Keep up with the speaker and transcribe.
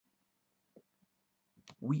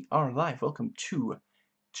We are live. Welcome to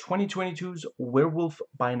 2022's Werewolf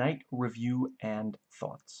by Night review and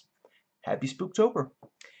thoughts. Happy Spooktober.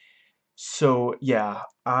 So, yeah,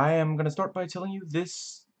 I am going to start by telling you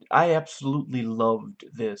this. I absolutely loved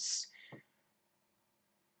this.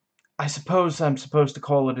 I suppose I'm supposed to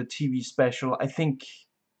call it a TV special.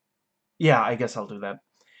 Yeah, I guess I'll do that.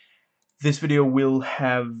 This video will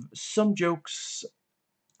have some jokes.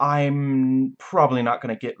 I'm probably not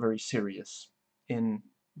going to get very serious in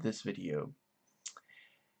this video.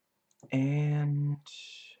 And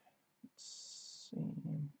let's see.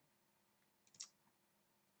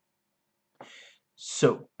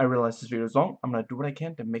 So, I realize this video is long. I'm going to do what I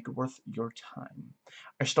can to make it worth your time.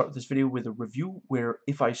 I start this video with a review where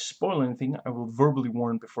if I spoil anything, I will verbally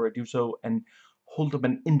warn before I do so and hold up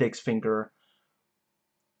an index finger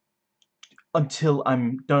until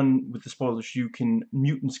I'm done with the spoilers. You can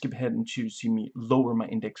mute and skip ahead and choose to see me lower my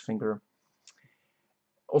index finger.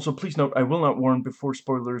 Also, please note, I will not warn before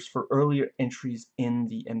spoilers for earlier entries in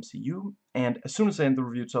the MCU, and as soon as I end the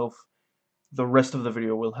review itself, the rest of the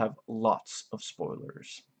video will have lots of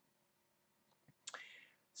spoilers.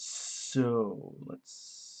 So,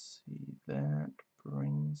 let's see, that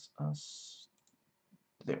brings us...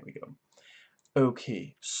 There we go.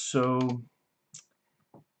 Okay, so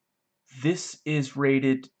this is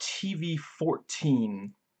rated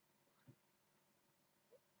TV-14.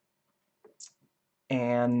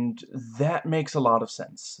 And that makes a lot of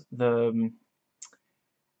sense.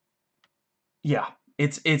 Yeah,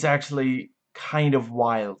 it's actually kind of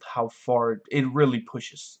wild how far it really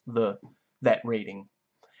pushes that rating.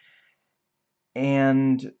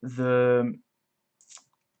 And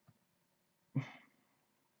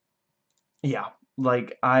yeah,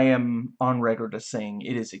 like, I am on record as saying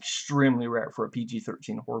it is extremely rare for a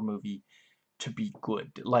PG-13 horror movie to be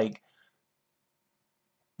good. Like,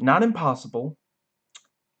 not impossible.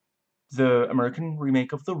 The American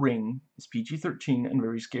remake of The Ring is PG-13 and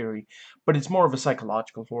very scary, but it's more of a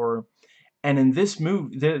psychological horror. And in this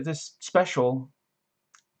movie, this special,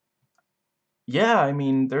 yeah, I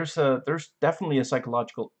mean, there's definitely a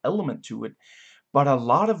psychological element to it, but a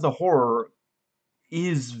lot of the horror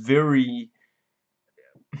is very,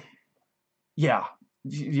 yeah,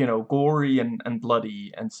 you know, gory and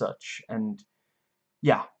bloody and such. And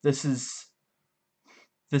yeah, this is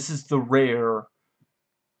the rare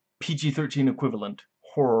PG-13 equivalent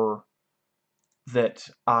horror that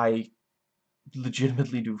I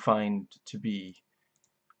legitimately do find to be,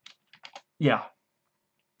 yeah,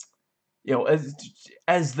 you know,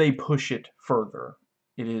 as they push it further,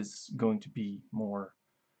 it is going to be more,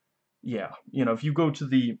 yeah, you know, if you go to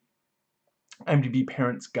the IMDb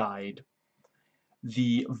Parents Guide,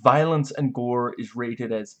 the violence and gore is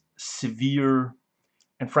rated as severe,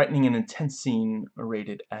 and frightening and intense scene are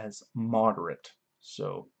rated as moderate.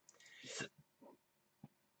 So,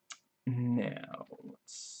 now,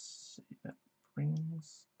 let's see, that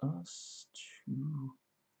brings us to...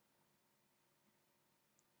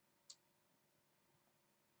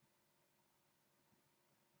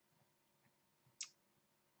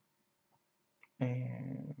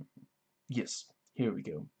 And yes, here we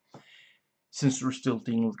go. Since we're still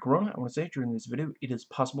dealing with Corona, I want to say during this video, it is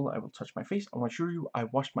possible I will touch my face. I want to assure you I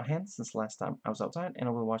washed my hands since the last time I was outside, and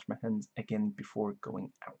I will wash my hands again before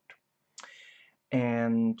going out.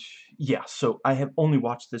 And yeah, so I have only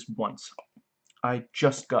watched this once. I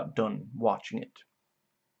just got done watching it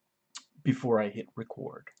before I hit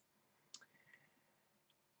record.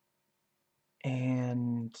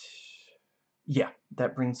 And yeah,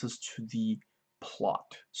 that brings us to the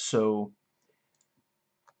plot. So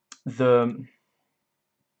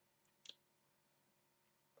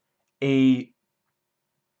a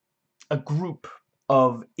group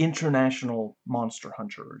of international monster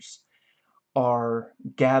hunters are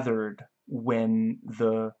gathered when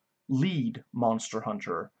the lead monster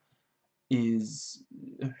hunter is,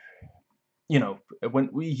 you know,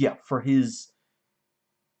 for his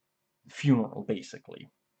funeral,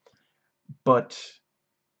 basically. But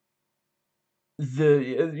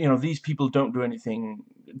these people don't do anything.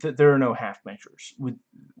 There are no half measures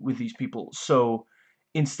with these people. So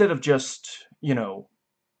instead of just, you know,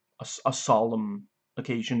 a solemn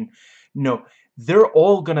occasion, no, they're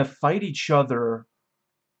all gonna fight each other.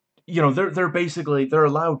 You know, they're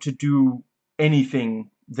allowed to do anything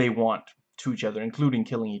they want to each other, including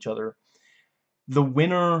killing each other. The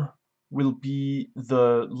winner will be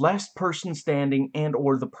the last person standing and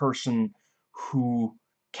or the person who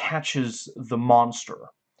catches the monster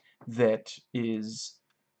that is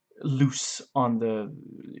loose on the,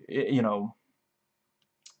 you know,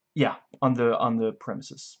 yeah, on the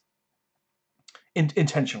premises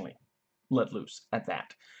intentionally. let loose at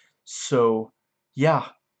that. So, yeah.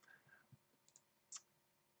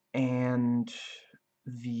 And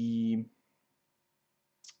the...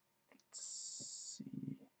 let's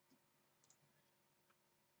see.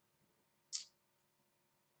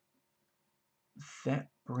 That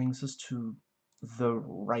brings us to the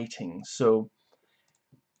writing. So,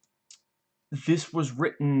 this was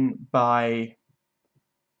written by,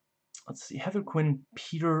 let's see, Heather Quinn,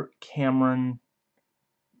 Peter Cameron.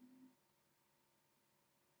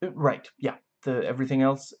 Right, yeah. Everything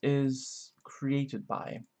else is created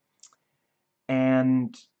by.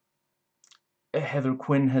 And Heather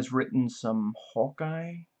Quinn has written some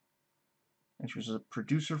Hawkeye, and she was a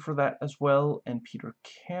producer for that as well. And Peter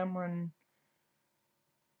Cameron,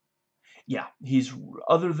 yeah,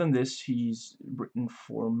 other than this, he's written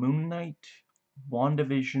for Moon Knight,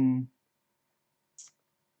 WandaVision,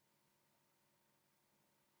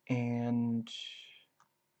 and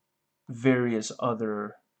various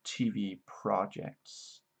other TV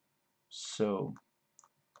projects. So,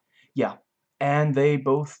 yeah. And they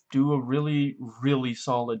both do a really, really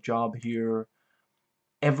solid job here.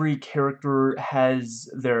 Every character has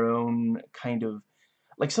their own kind of,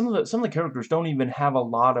 like, some of the characters don't even have a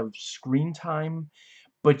lot of screen time,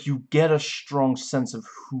 but you get a strong sense of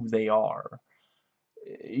who they are.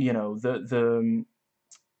 You know,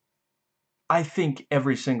 I think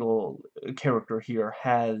every single character here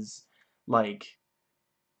has, like,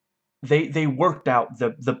 they worked out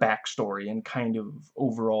the backstory and kind of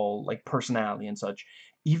overall, like, personality and such,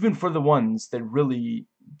 even for the ones that really,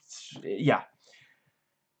 yeah.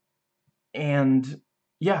 And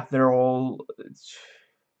yeah, they're all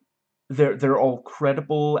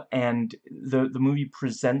credible, and the movie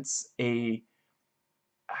presents a,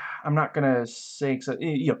 I'm not gonna say,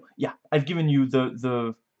 you know, yeah, I've given you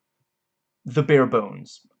the bare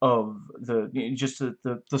bones of just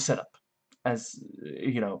the setup, as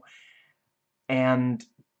you know. And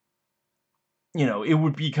you know, it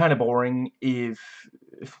would be kind of boring if,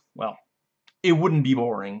 well, it wouldn't be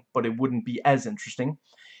boring, but it wouldn't be as interesting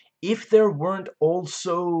if there weren't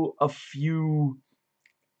also a few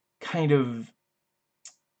kind of,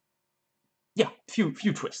 yeah, few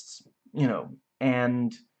twists, you know.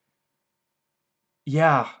 And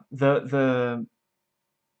yeah, there's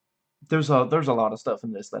a lot of stuff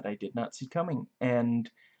in this that I did not see coming. And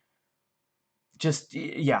just,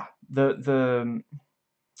 yeah, you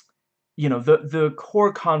know, the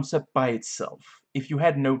core concept by itself, if you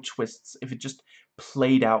had no twists, if it just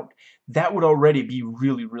played out, that would already be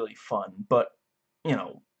really, really fun. But, you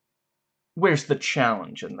know, where's the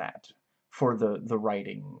challenge in that for the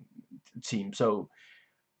writing team? So,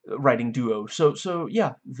 writing duo. So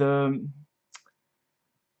yeah,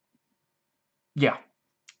 yeah,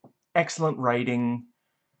 excellent writing.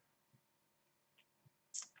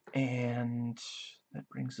 And that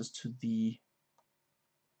brings us to the,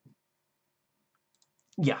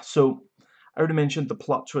 yeah, so I already mentioned the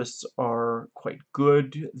plot twists are quite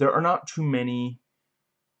good. There are not too many,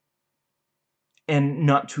 and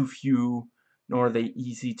not too few, nor are they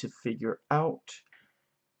easy to figure out.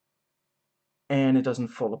 And it doesn't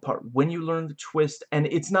fall apart when you learn the twist, and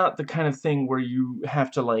it's not the kind of thing where you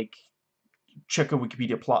have to, like, check a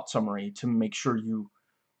Wikipedia plot summary to make sure you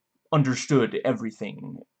understood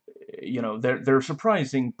everything. You know, they're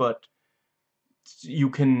surprising, but you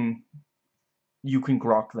can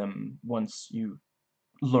grok them once you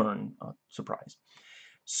learn a surprise.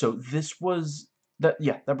 So this was that.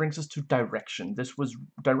 Yeah, that brings us to direction. This was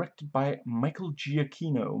directed by Michael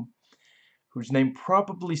Giacchino, whose name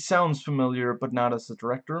probably sounds familiar, but not as a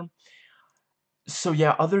director. So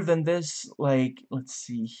yeah, other than this, like, let's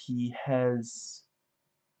see, he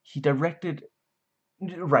directed,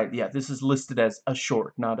 right, yeah, this is listed as a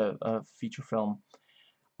short, not a feature film.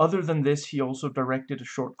 Other than this, he also directed a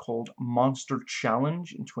short called Monster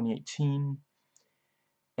Challenge in 2018,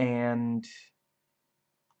 and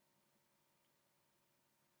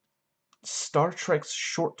Star Trek's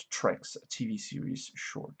Short Treks TV series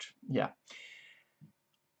short. Yeah.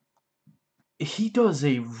 He does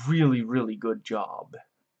a really, really good job.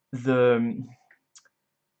 The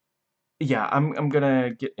Yeah, I'm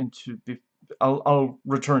gonna get into, I'll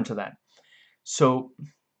return to that. So,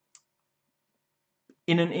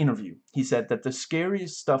 in an interview, he said that the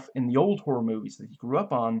scariest stuff in the old horror movies that he grew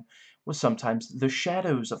up on was sometimes the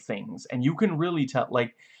shadows of things, and you can really tell,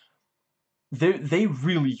 like, they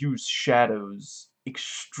really use shadows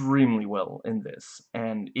extremely well in this,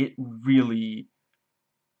 and it really,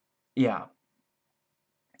 yeah.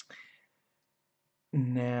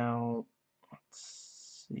 Now,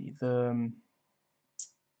 let's see,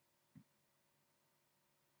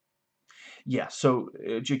 yeah, so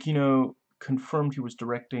Giacchino confirmed he was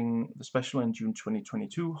directing the special in June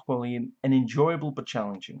 2022, following an enjoyable but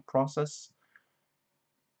challenging process.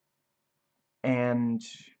 And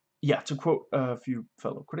yeah, to quote a few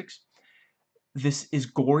fellow critics, this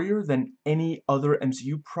is gorier than any other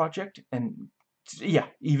MCU project, and yeah,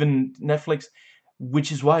 even Netflix,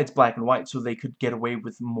 which is why it's black and white, so they could get away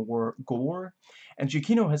with more gore. And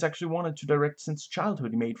Giacchino has actually wanted to direct since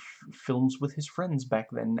childhood. He made films with his friends back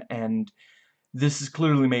then, and this is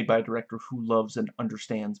clearly made by a director who loves and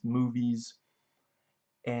understands movies.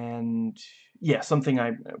 And yeah, something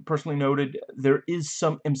I personally noted, there is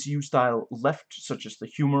some MCU style left, such as the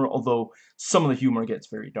humor, although some of the humor gets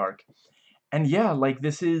very dark. And yeah, like,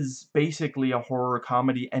 this is basically a horror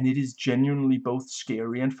comedy, and it is genuinely both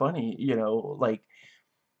scary and funny, you know, like,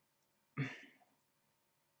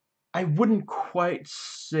 I wouldn't quite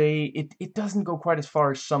say, it doesn't go quite as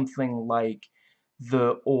far as something like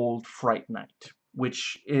the old Fright Night,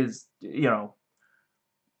 which is, you know,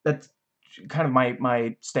 that's kind of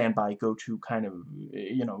my standby go-to kind of,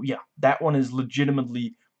 you know, yeah, that one is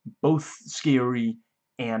legitimately both scary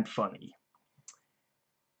and funny.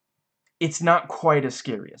 It's not quite as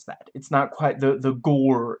scary as that. It's not quite, the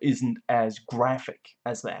gore isn't as graphic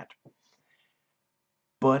as that.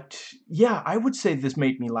 But yeah, I would say this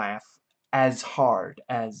made me laugh as hard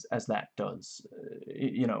as that does,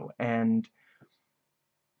 you know, and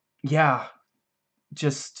yeah,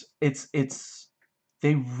 just it's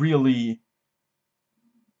they really,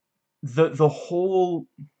 the whole,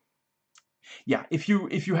 yeah, if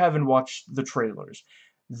you haven't watched the trailers,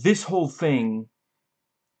 this whole thing,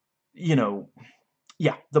 you know,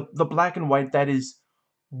 yeah, the black and white, that is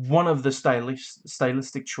one of the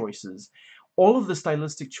stylistic choices. All of the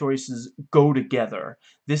stylistic choices go together.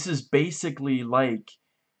 This is basically like,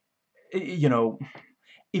 you know,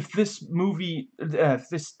 if this movie,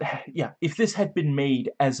 this, yeah, if this had been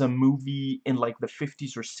made as a movie in like the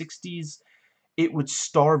 50s or 60s, it would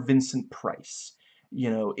star Vincent Price. You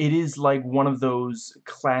know, it is like one of those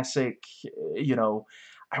classic, you know,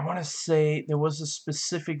 I want to say there was a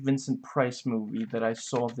specific Vincent Price movie that I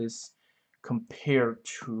saw this compared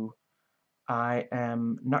to. I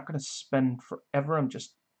am not going to spend forever. I'm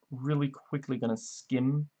just really quickly going to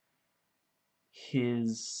skim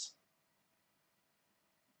his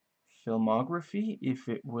filmography, if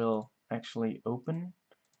it will actually open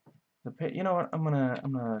the page. You know what? I'm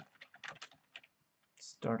gonna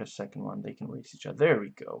start a second one. They can race each other. There we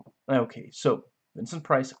go. Okay, so Vincent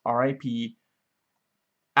Price, R.I.P.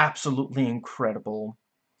 Absolutely incredible.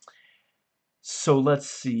 So let's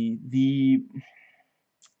see.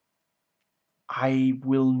 I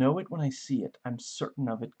will know it when I see it. I'm certain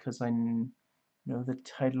of it because I know the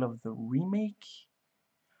title of the remake.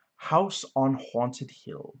 House on Haunted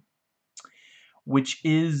Hill, which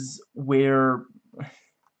is where,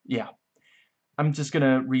 yeah, I'm just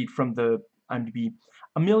gonna read from the IMDb.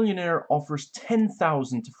 A millionaire offers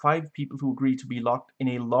 10,000 to 5 people who agree to be locked in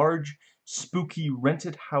a large, spooky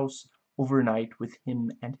rented house overnight with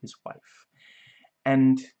him and his wife.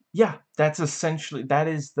 And yeah, that's essentially, that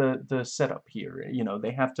is the setup here. You know,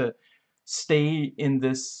 they have to stay in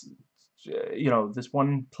this, you know, this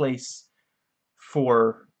one place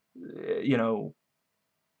for, you know,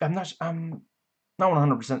 I'm not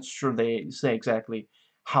 100% sure they say exactly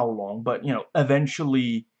how long, but you know,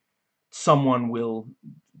 eventually someone will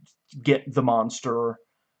get the monster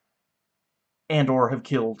and or have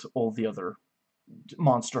killed all the other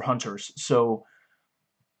monster hunters. So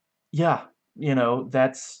yeah, you know,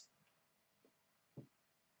 that's,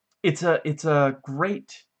 it's a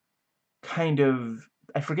great kind of,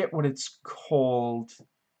 I forget what it's called.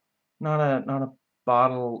 Not a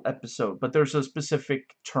bottle episode, but there's a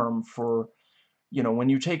specific term for, you know, when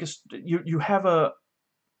you take you have a,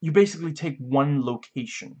 you basically take one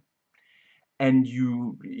location and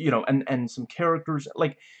you know, and some characters,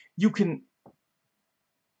 like, you can,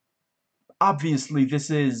 obviously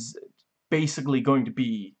this is basically going to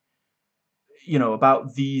be, you know,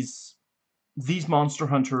 about these monster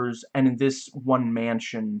hunters and in this one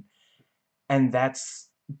mansion, and that's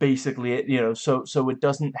basically it, you know. So it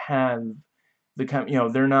doesn't have the kind, you know,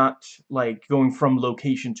 they're not like going from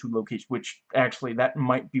location to location, which actually that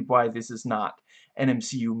might be why this is not an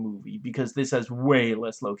MCU movie, because this has way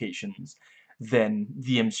less locations than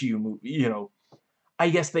the MCU movie, you know.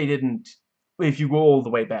 I guess they didn't, if you go all the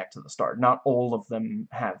way back to the start, not all of them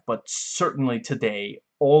have, but certainly today,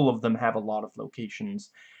 all of them have a lot of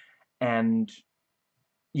locations. And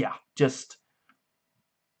yeah, just,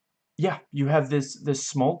 yeah, you have this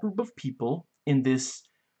small group of people in this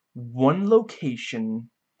one location,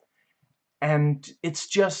 and it's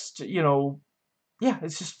just, you know, yeah,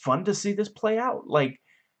 it's just fun to see this play out. Like,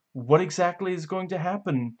 what exactly is going to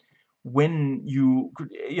happen when you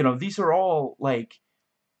know, these are all, like,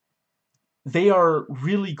 they are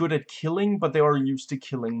really good at killing, but they are used to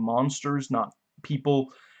killing monsters, not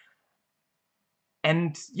people.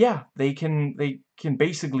 And yeah, they can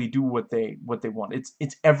basically do what they want.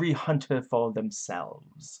 It's every hunter for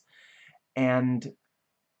themselves. And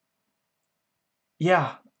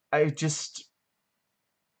yeah, I just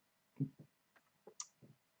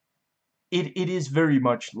it is very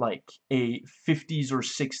much like a 50s or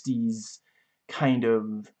 60s kind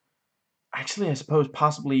of, actually I suppose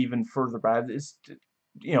possibly even further back. It's,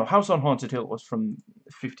 you know, House on Haunted Hill was from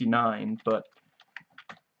 59, but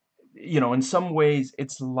you know, in some ways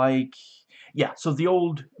it's like, yeah, so the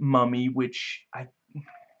old Mummy, which I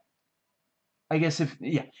guess if,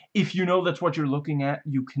 yeah, if you know that's what you're looking at,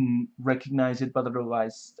 you can recognize it, but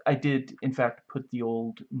otherwise, I did, in fact, put the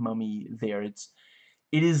old Mummy there.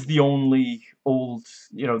 It is the only old,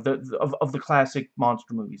 you know, of the classic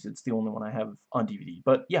monster movies, it's the only one I have on DVD.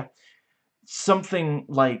 But yeah, something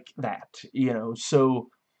like that, you know, so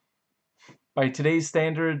by today's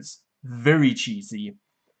standards, very cheesy,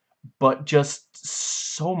 but just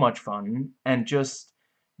so much fun, and just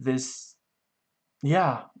this,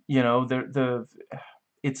 yeah, you know,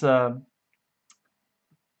 it's a,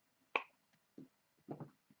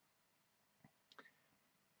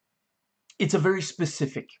 it's a very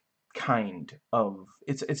specific kind of,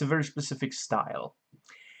 it's a very specific style,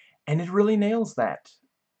 and it really nails that.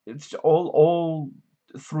 It's all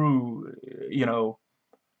through, you know,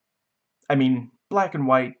 I mean, black and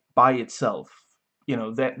white by itself, you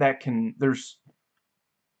know, that can, there's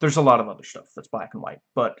a lot of other stuff that's black and white,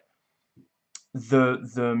 but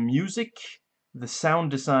the music, the sound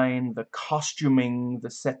design, the costuming, the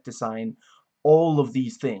set design, all of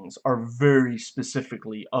these things are very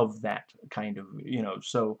specifically of that kind of, you know,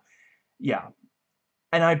 so yeah.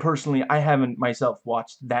 And I personally, I haven't myself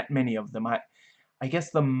watched that many of them. I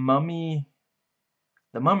guess the Mummy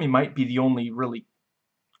might be the only really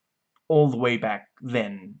all the way back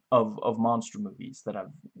then of monster movies that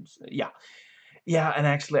I've, yeah. Yeah, and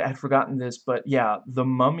actually I'd forgotten this, but yeah, The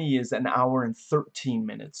Mummy is an hour and 13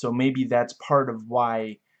 minutes, so maybe that's part of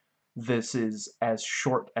why this is as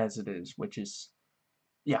short as it is, which is,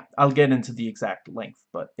 yeah, I'll get into the exact length,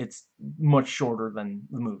 but it's much shorter than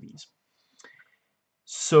the movies.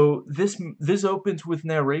 So this opens with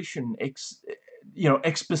narration, you know,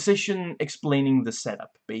 exposition explaining the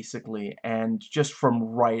setup basically, and just from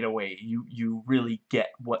right away you really get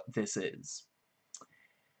what this is.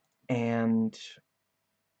 And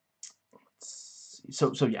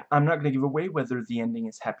so yeah, I'm not going to give away whether the ending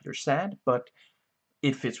is happy or sad, but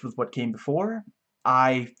it fits with what came before.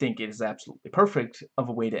 I think it is absolutely perfect of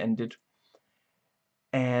a way to end it,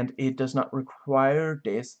 and it does not require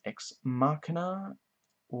Deus Ex Machina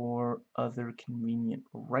or other convenient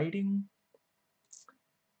writing,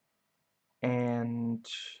 and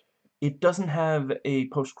it doesn't have a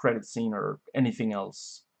post-credit scene or anything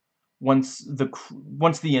else. Once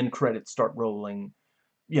the end credits start rolling,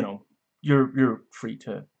 you know, you're free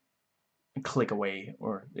to click away,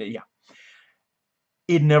 or yeah.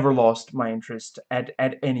 It never lost my interest at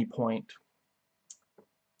any point.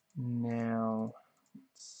 Now,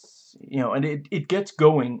 you know, and it gets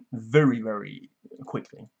going very, very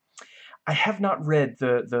quickly. I have not read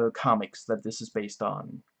the comics that this is based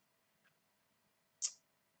on,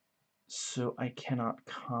 so I cannot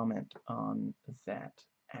comment on that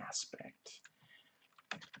aspect.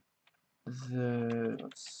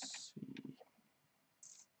 Let's see.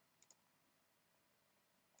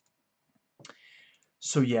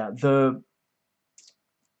 So yeah,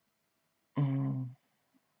 um,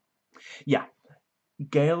 yeah,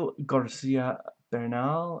 Gael Garcia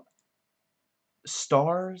Bernal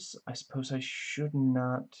stars. I suppose I should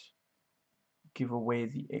not give away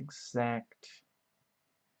the exact.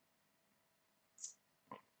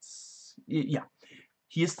 Yeah,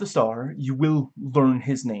 he is the star. You will learn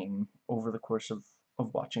his name over the course of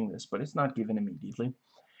watching this, but it's not given immediately.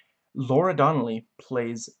 Laura Donnelly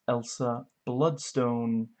plays Elsa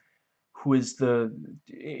Bloodstone, who is the,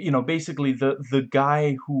 you know, basically the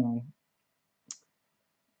guy who,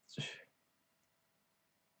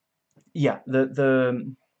 yeah,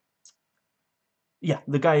 the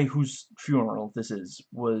guy whose funeral this is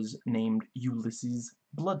was named Ulysses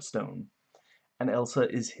Bloodstone, and Elsa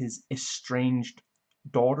is his estranged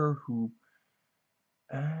daughter who,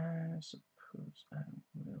 I suppose I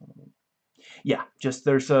will, yeah, just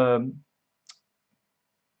there's a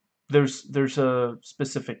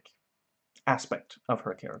specific aspect of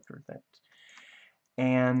her character that,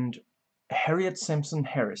 and Harriet Sampson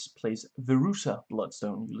Harris plays Verusa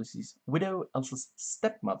Bloodstone, Ulysses' widow, Elsa's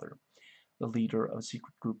stepmother, the leader of a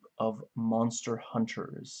secret group of monster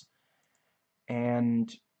hunters.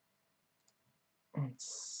 And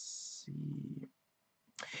let's see.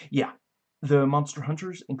 Yeah, the monster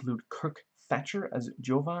hunters include Kirk Thatcher as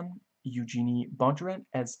Jovan, Eugenie Bondurant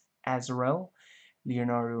as Azrael,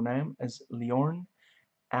 Leonardo Nam as Leorn,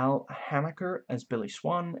 Al Hamaker as Billy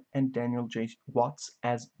Swan, and Daniel J. Watts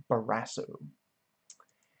as Barasso.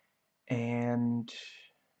 And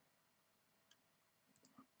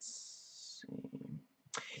let's see.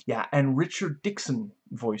 Yeah, and Richard Dixon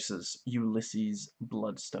voices Ulysses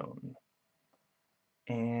Bloodstone.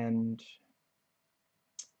 And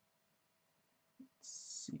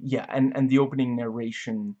yeah, and the opening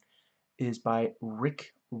narration is by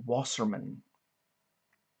Rick Wasserman.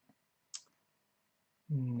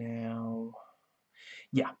 Now,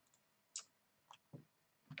 yeah,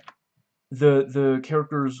 the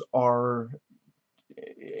characters are,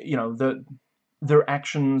 you know, their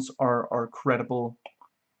actions are credible,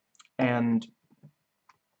 and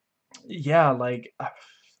yeah, like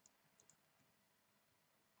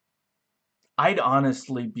I'd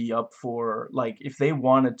honestly be up for, like, if they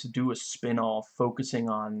wanted to do a spin-off focusing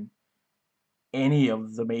on any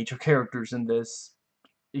of the major characters in this.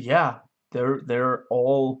 Yeah, they're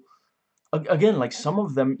all, again, like, some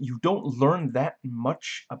of them you don't learn that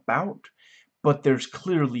much about, but there's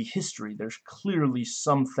clearly history. There's clearly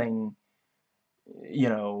something, you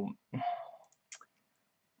know.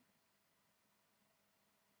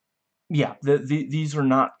 Yeah, these are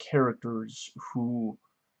not characters who,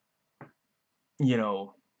 you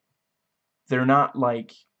know, they're not,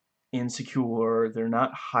 like, insecure. They're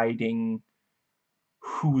not hiding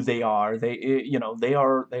who they are. You know, they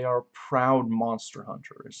are proud monster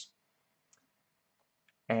hunters.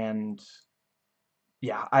 And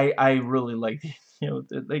yeah, I really like, you know,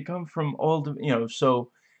 they come from all the, you know,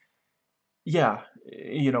 so yeah,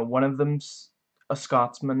 you know, one of them's a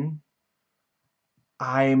Scotsman.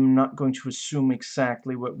 I'm not going to assume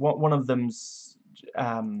exactly what one of them's,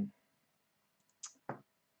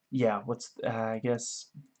 yeah, what's, I guess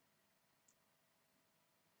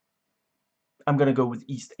I'm gonna go with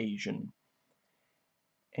East Asian.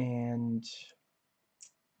 And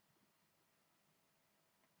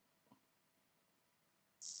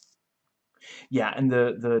yeah, and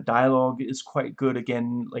the dialogue is quite good.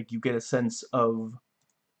 Again, like, you get a sense of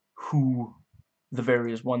who the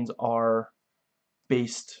various ones are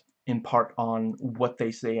based in part on what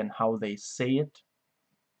they say and how they say it.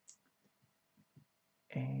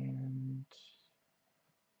 And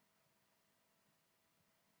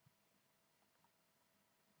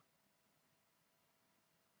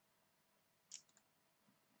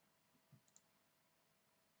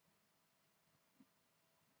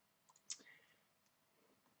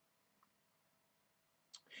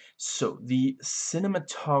so the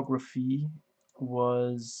cinematography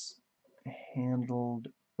was handled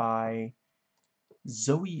by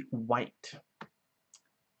Zoe White,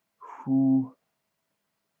 who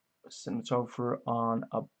was cinematographer on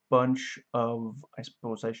a bunch of, I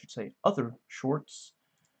suppose I should say, other shorts.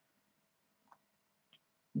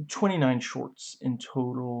 29 shorts in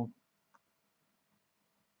total,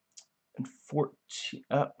 and 14,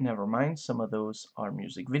 never mind, some of those are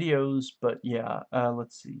music videos, but yeah,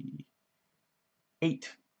 let's see,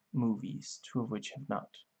 8 movies, 2 of which have not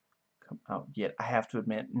come out yet. I have to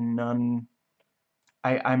admit, none,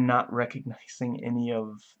 I'm not recognizing any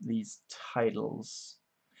of these titles.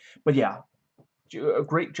 But yeah, a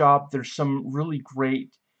great job. There's some really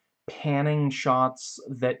great panning shots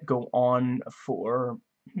that go on for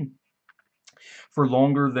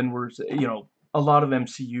longer than we're, you know, a lot of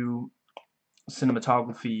MCU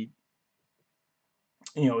cinematography,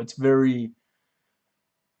 you know, it's very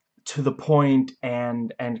to the point,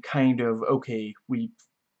 and kind of, okay, we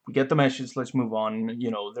get the message, let's move on.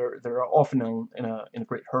 You know, they're often in a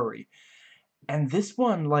great hurry. And this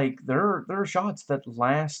one, like, there are shots that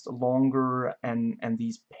last longer, and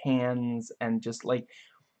these pans, and just like,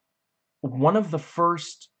 one of the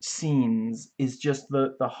first scenes is just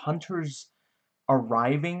the hunters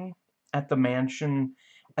arriving at the mansion,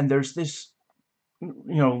 and there's this, you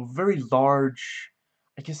know, very large,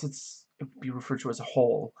 I guess it would be referred to as a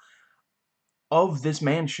hall of this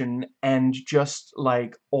mansion, and just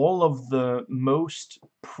like all of the most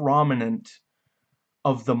prominent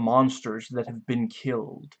of the monsters that have been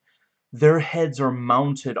killed, their heads are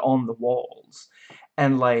mounted on the walls.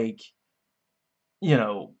 And, like, you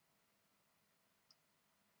know,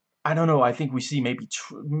 I don't know, I think we see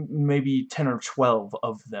maybe 10 or 12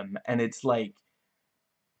 of them, and it's like,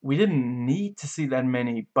 we didn't need to see that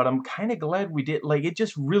many, but I'm kind of glad we did. Like, it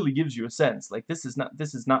just really gives you a sense. Like, this is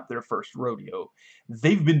not their first rodeo.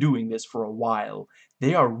 They've been doing this for a while.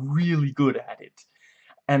 They are really good at it.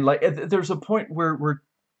 And like, there's a point where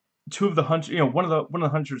two of the hunters, one of the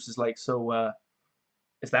hunters is like, so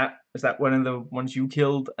is that one of the ones you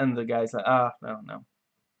killed? And the guy's like, no, no,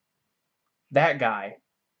 that guy.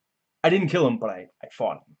 I didn't kill him, but I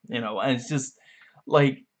fought him. And it's just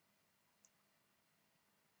like,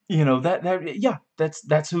 yeah,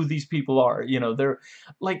 that's who these people are. They're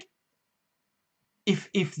like,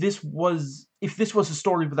 if this was a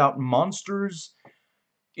story without monsters,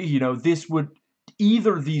 this would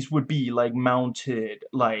either these would be like mounted,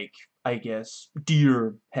 like, I guess,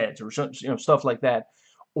 deer heads or some, stuff like that,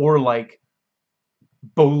 or like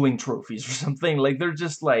bowling trophies or something. Like, they're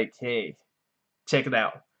just like, hey, check it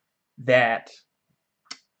out. That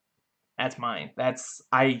that's mine.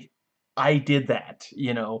 I did that,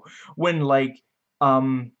 when, like,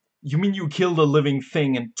 you mean you killed a living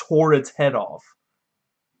thing and tore its head off?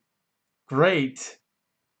 Great.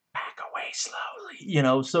 Back away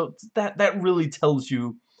slowly, so that really tells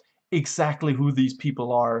you exactly who these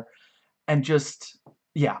people are, and just,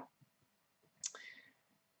 yeah.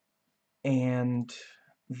 And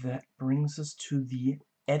that brings us to the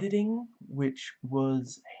editing, which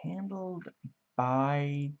was handled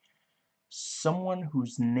by someone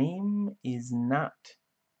whose name is not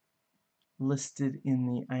listed in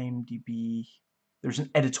the IMDb. There's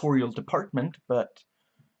an editorial department, but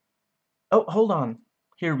oh, hold on.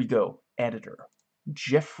 Here we go. Editor.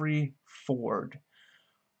 Jeffrey Ford,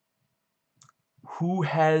 who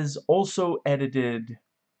has also edited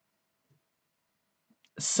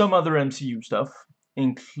some other MCU stuff,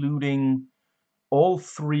 including all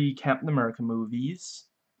 3 Captain America movies,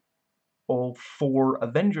 all 4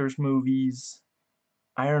 Avengers movies,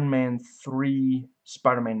 Iron Man 3,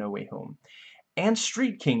 Spider-Man No Way Home, and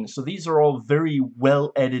Street King. So these are all very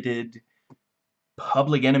well-edited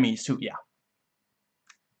Public Enemies too. Yeah.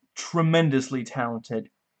 Tremendously talented.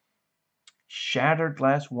 Shattered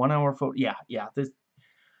Glass, 1 hour photo. Yeah, yeah.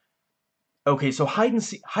 Okay, so Hide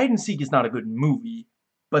and Seek is not a good movie,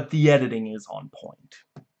 but the editing is on point.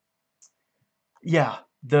 Yeah,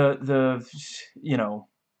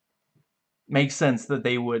 makes sense that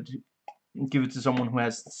they would give it to someone who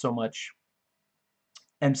has so much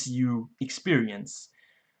MCU experience,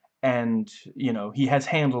 and he has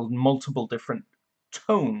handled multiple different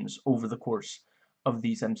tones over the course of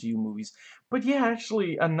these MCU movies. But yeah,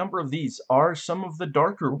 actually, a number of these are some of the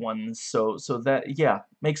darker ones, so that, yeah,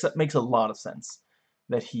 makes a lot of sense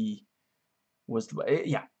that he was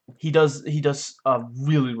yeah, he does a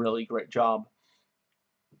really, really great job.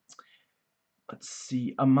 Let's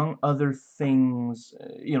see, among other things,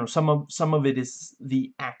 some of it is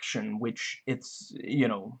the action, which it's,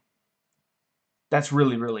 that's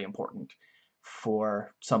really, really important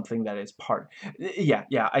for something that is part. Yeah,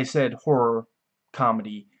 yeah, I said horror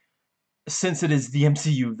comedy. Since it is the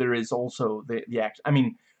MCU, there is also the action. I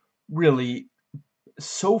mean, really,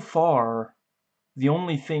 so far, the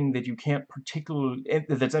only thing that you can't particularly,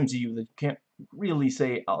 that's MCU, that you can't really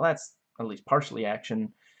say, oh, that's at least partially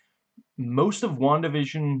action. Most of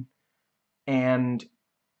WandaVision, and,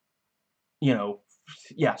 you know,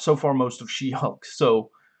 yeah, so far most of She-Hulk.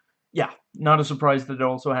 So, yeah, not a surprise that it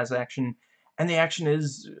also has action. And the action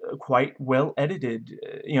is quite well edited.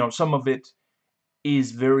 Some of it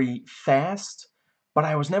is very fast, but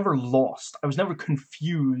I was never lost. I was never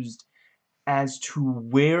confused as to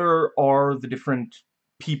where are the different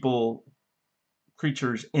people,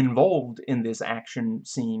 creatures involved in this action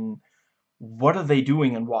scene. What are they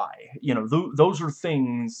doing and why? Those are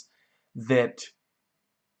things that,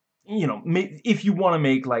 if you want to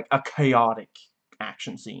make like a chaotic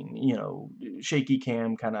action scene, shaky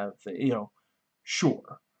cam kind of,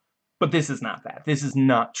 sure. But this is not that. This is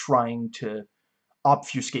not trying to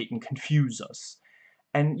obfuscate and confuse us.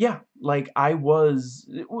 And yeah, like, I was,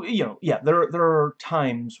 yeah, there are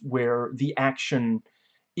times where the action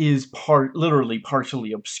is literally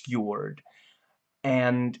partially obscured,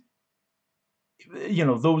 and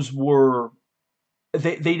those were,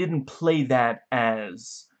 they didn't play that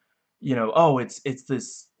as, oh, it's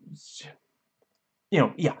this,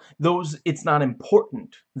 yeah, those, it's not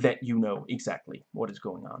important that you know exactly what is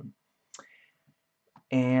going on.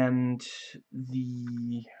 And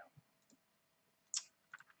the,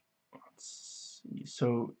 let's see,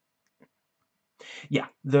 so yeah,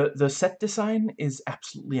 the set design is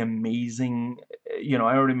absolutely amazing. I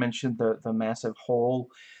already mentioned the massive hall.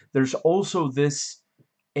 There's also this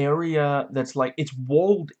area that's like, it's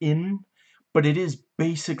walled in, but it is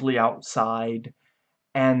basically outside,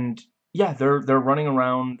 and yeah, they're running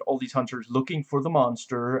around, all these hunters looking for the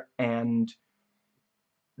monster, and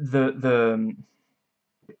the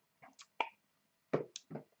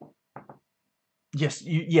yes,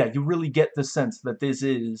 yeah, you really get the sense that this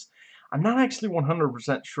is. I'm not actually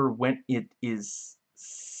 100% sure when it is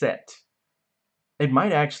set. It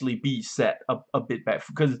might actually be set a bit back,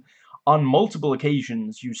 because on multiple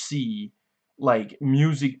occasions you see like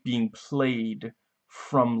music being played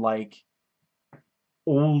from like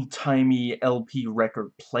old-timey LP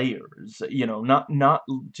record players, you know, not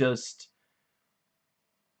just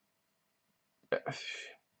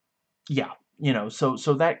yeah, you know, so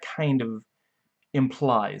that kind of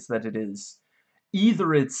implies that it is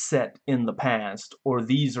either it's set in the past, or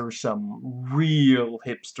these are some real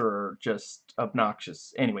hipster, just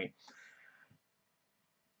obnoxious. Anyway,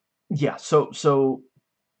 yeah, so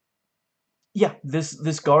yeah,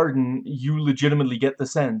 this garden, you legitimately get the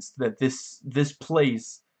sense that this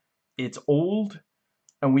place, it's old,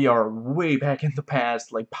 and we are way back in the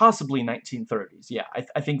past, like possibly 1930s. Yeah,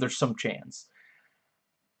 I think there's some chance.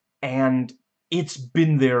 And it's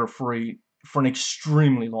been there for an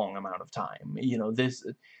extremely long amount of time. You know, this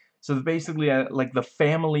so basically like the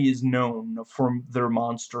family is known for their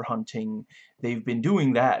monster hunting. They've been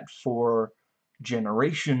doing that for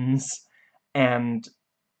generations, and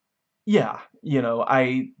yeah, you know,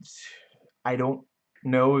 I don't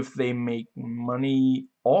know if they make money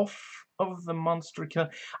off of the monster kill.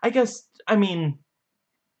 I guess, I mean,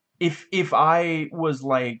 if I was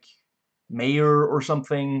like mayor or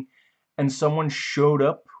something, and someone showed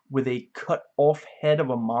up with a cut off head of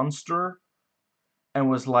a monster and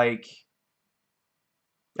was like,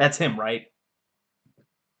 "That's him, right?"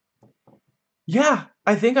 Yeah,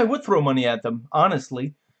 I think I would throw money at them,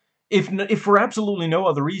 honestly. If for absolutely no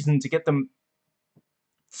other reason, to get them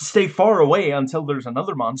to stay far away until there's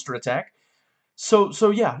another monster attack. So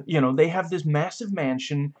yeah, you know, they have this massive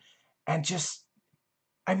mansion, and just,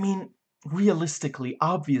 I mean, realistically,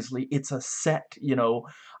 obviously, it's a set, you know.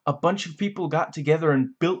 A bunch of people got together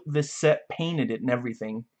and built this set, painted it and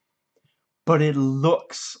everything. But it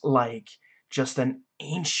looks like just an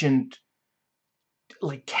ancient,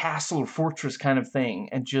 like, castle or fortress kind of thing.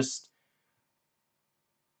 And just,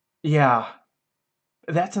 yeah.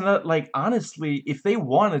 That's another, like, honestly, if they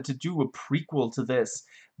wanted to do a prequel to this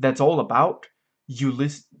that's all about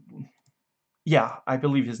Ulysses. Yeah, I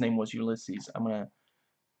believe his name was Ulysses. I'm gonna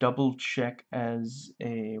double check as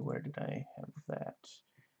a, where did I have that?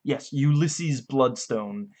 Yes, Ulysses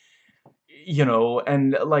Bloodstone. You know,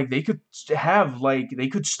 and like they could have, like, they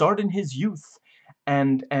could start in his youth,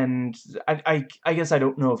 and I guess I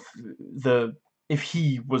don't know if if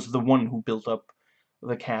he was the one who built up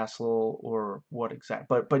the castle or what exact,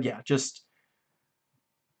 but yeah, just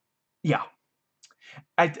yeah.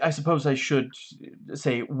 I suppose I should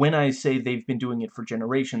say, when I say they've been doing it for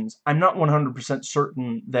generations, I'm not 100%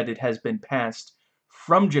 certain that it has been passed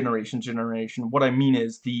from generation to generation. What I mean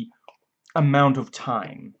is the amount of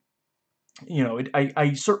time. You know,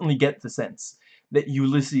 I certainly get the sense that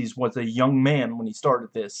Ulysses was a young man when he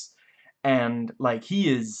started this, and like he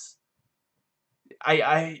is.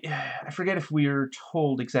 I forget if we're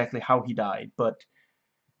told exactly how he died, but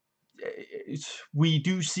we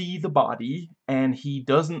do see the body, and he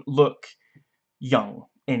doesn't look young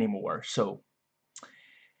anymore. So,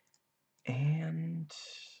 and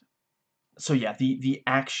so yeah, the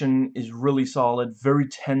action is really solid, very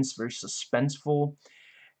tense, very suspenseful,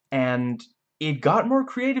 and it got more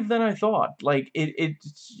creative than I thought. Like,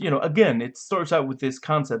 you know, again, it starts out with this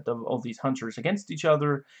concept of all these hunters against each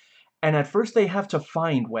other, and at first they have to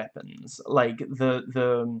find weapons, like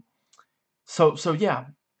so yeah,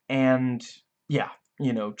 and yeah,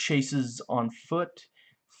 you know, chases on foot,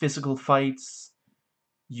 physical fights,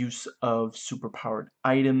 use of superpowered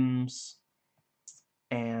items,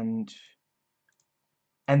 and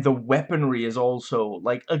the weaponry is also,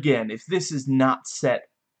 like, again, if this is not set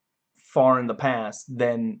far in the past,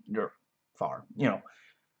 then, or far, you know,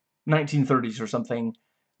 1930s or something,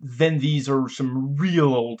 then these are some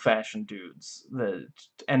real old-fashioned dudes,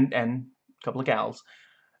 and a couple of gals,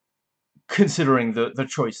 considering the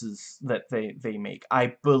choices that they make.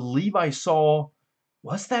 I believe I saw,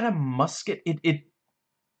 was that a musket?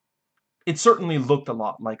 It certainly looked a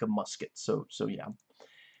lot like a musket. So yeah,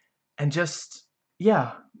 and just,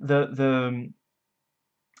 yeah, the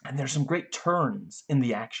and there's some great turns in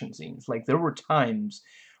the action scenes. Like, there were times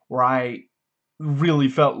where I really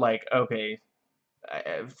felt like, okay,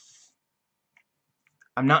 I,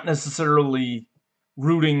 I'm not necessarily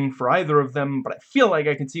rooting for either of them, but I feel like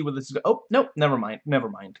I can see where this is going. Oh, nope, never mind, never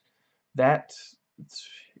mind. That,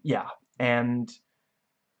 yeah, and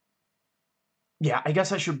yeah, I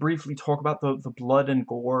guess I should briefly talk about the blood and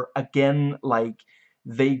gore. Again, like,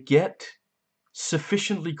 they get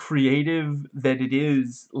sufficiently creative that it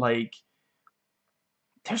is, like,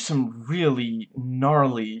 there's some really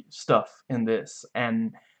gnarly stuff in this,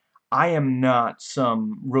 and I am not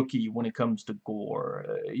some rookie when it comes to gore.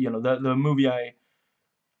 You know, the movie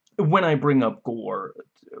when I bring up gore,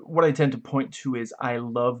 what I tend to point to is I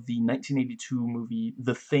love the 1982 movie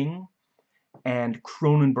The Thing and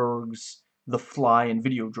Cronenberg's The Fly and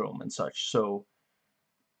Videodrome and such. So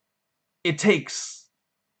it takes,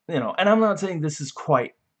 you know, and I'm not saying this is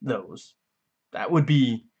quite those. That would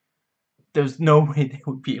be, there's no way they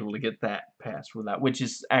would be able to get that passed with that, which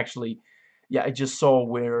is actually, yeah, I just saw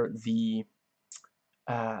where the,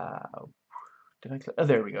 uh, oh,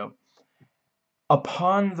 there we go.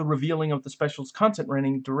 Upon the revealing of the special's content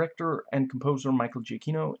rating, director and composer Michael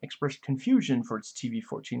Giacchino expressed confusion for its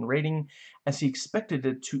TV-14 rating, as he expected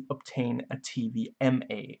it to obtain a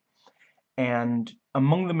TVMA. And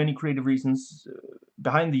among the many creative reasons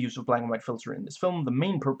behind the use of black and white filter in this film, the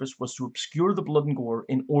main purpose was to obscure the blood and gore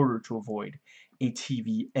in order to avoid a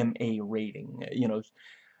TVMA rating. You know,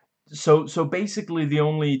 so basically the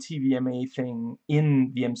only TVMA thing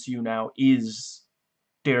in the MCU now is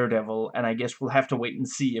Daredevil, and I guess we'll have to wait and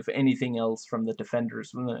see if anything else from the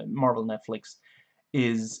Defenders, from the Marvel Netflix,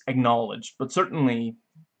 is acknowledged. But certainly,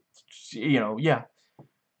 you know, yeah,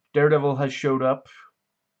 Daredevil has showed up.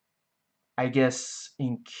 I guess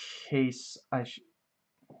in case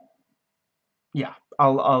yeah,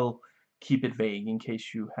 I'll keep it vague in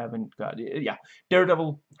case you haven't got it. Yeah,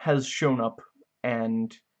 Daredevil has shown up,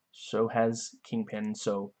 and so has Kingpin.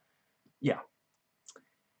 So yeah,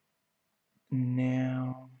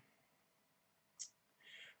 now,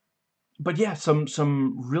 but yeah, some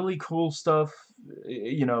really cool stuff.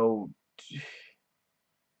 You know,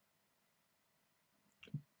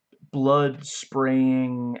 blood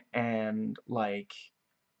spraying and like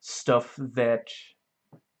stuff that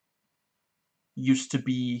used to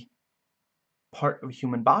be part of a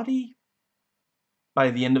human body.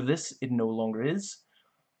 By the end of this, it no longer is.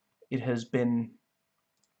 It has been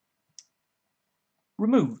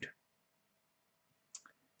removed.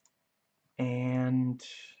 And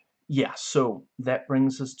yeah, so that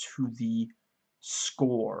brings us to the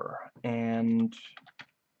score. And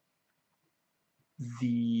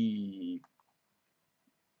the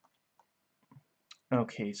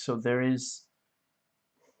okay, so there's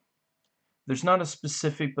not a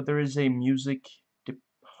specific, but there is a music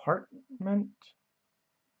department.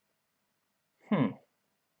 Hmm.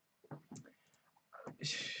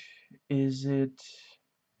 Is it?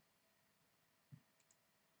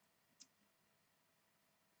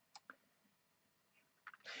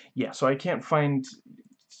 Yeah, so I can't find.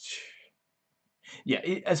 Yeah,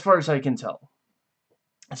 as far as I can tell,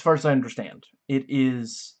 as far as I understand, it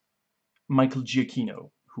is Michael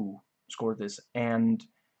Giacchino who scored this, and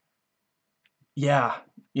yeah,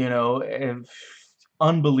 you know,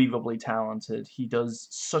 unbelievably talented. He does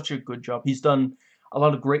such a good job. He's done a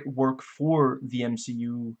lot of great work for the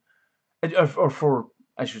MCU, or for,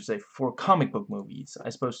 I should say, for comic book movies. I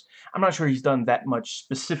suppose I'm not sure he's done that much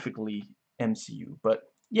specifically MCU, but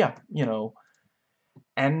yeah, you know,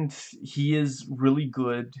 and he is really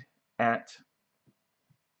good at,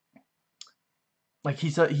 like,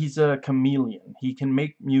 he's a chameleon. He can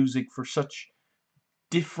make music for such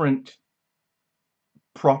different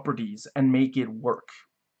properties and make it work.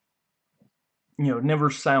 You know, it never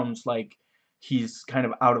sounds like he's kind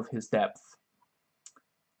of out of his depth.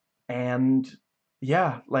 And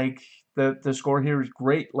yeah, like the score here is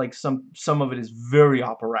great. Like some of it is very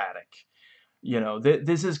operatic. You know,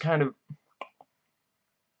 this is kind of,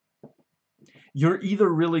 you're either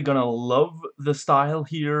really gonna love the style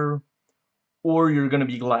here, or you're gonna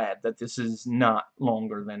be glad that this is not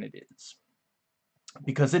longer than it is,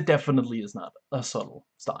 because it definitely is not a subtle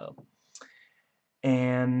style.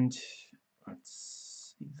 And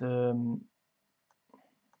let's see,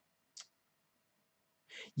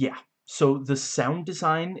 yeah, so the sound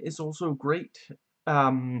design is also great.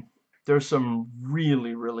 Um, there's some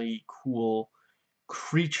really, really cool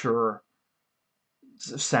creature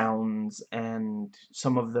sounds, and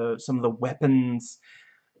some of the weapons.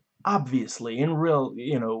 Obviously, in real,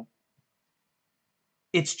 you know,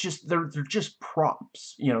 it's just they're just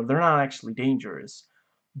props. You know, they're not actually dangerous,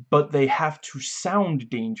 but they have to sound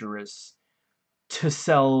dangerous to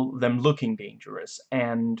sell them looking dangerous.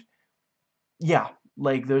 And yeah,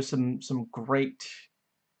 like there's some great,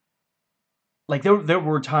 like there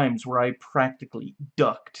were times where I practically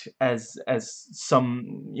ducked as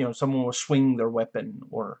some, you know, someone was swinging their weapon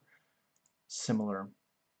or similar.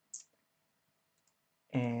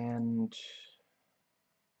 And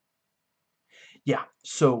Yeah,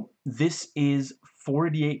 so this is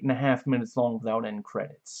 48.5 minutes long without end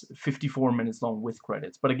credits, 54 minutes long with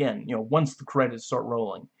credits. But again, once the credits start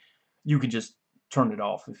rolling, you can just turn it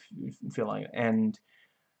off if you feel like it. And,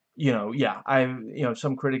 yeah,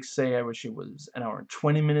 some critics say I wish it was an hour and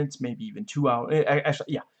 20 minutes, maybe even 2 hours.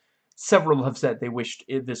 Actually, yeah, several have said they wished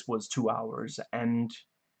this was 2 hours. And,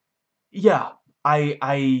 yeah,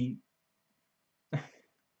 I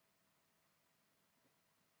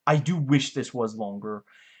I do wish this was longer.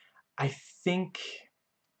 I think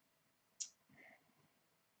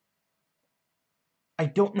I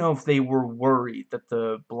don't know if they were worried that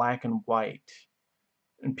the black and white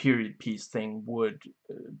and period piece thing would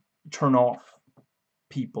turn off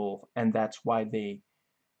people, and that's why they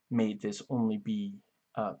made this only be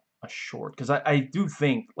a short. Because I do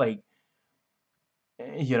think, like,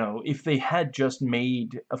 if they had just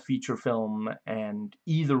made a feature film and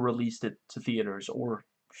either released it to theaters or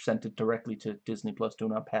sent it directly to Disney Plus, do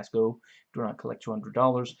not pass go, do not collect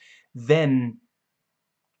 $200, then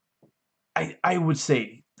I would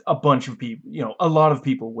say a bunch of people, a lot of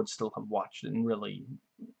people would still have watched it and really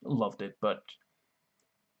loved it. But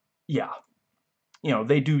yeah,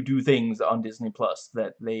 they do things on Disney Plus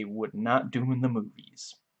that they would not do in the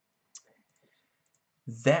movies.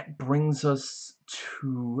 That brings us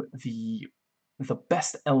to the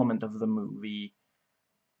best element of the movie.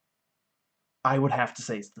 I would have to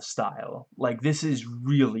say is the style. Like, this is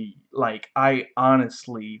really, like, I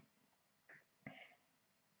honestly,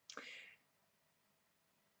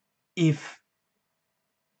 if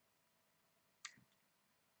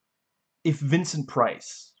Vincent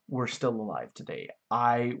Price were still alive today,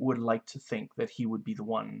 I would like to think that he would be the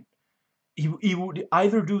one. He would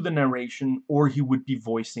either do the narration or he would be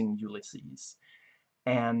voicing Ulysses.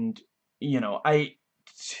 And, I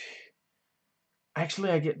actually,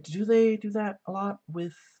 I get, do they do that a lot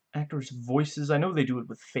with actors' voices? I know they do it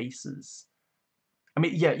with faces. I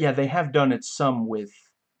mean, yeah, they have done it some with,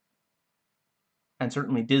 and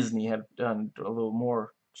certainly Disney have done a little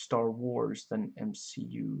more Star Wars than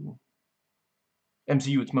MCU.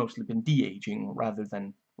 MCU, it's mostly been de-aging rather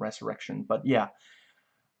than resurrection. But yeah,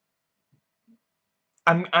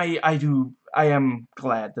 I am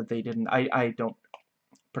glad that they didn't. I don't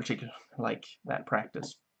particularly like that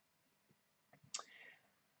practice.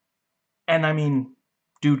 And I mean,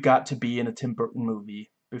 dude got to be in a Tim Burton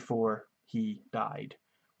movie before he died,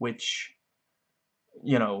 which,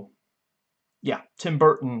 you know, yeah, Tim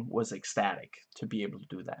Burton was ecstatic to be able to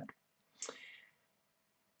do that.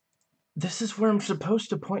 This is where I'm supposed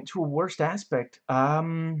to point to a worst aspect.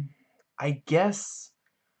 I guess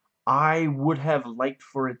I would have liked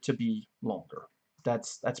for it to be longer.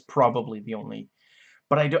 That's probably the only,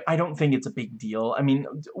 but I don't think it's a big deal. I mean,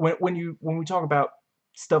 when we talk about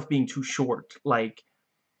stuff being too short, like,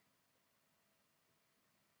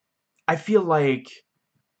 I feel like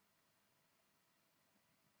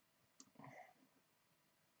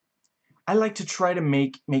I like to try to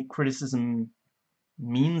make criticism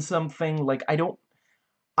mean something. Like,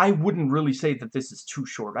 I wouldn't really say that this is too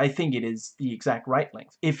short. I think it is the exact right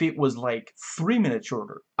length. If it was like 3 minutes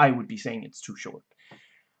shorter, I would be saying it's too short.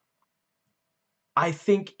 I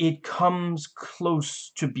think it comes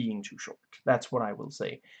close to being too short. That's what I will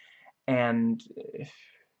say. And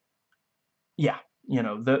yeah,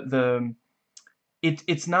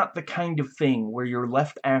 it's not the kind of thing where you're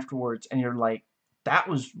left afterwards and you're like, that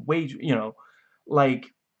was way too, like,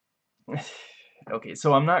 okay,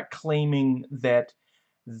 so I'm not claiming that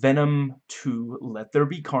Venom 2 Let There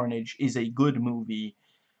Be Carnage is a good movie,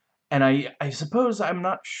 and I suppose I'm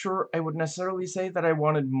not sure I would necessarily say that I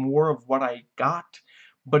wanted more of what I got,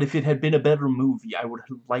 but if it had been a better movie, I would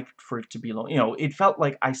have liked for it to be long. It felt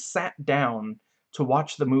like I sat down to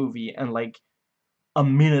watch the movie, and like a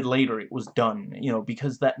minute later it was done,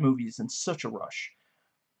 because that movie is in such a rush.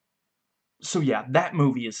 So yeah, that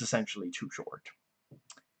movie is essentially too short.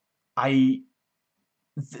 I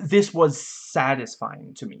this was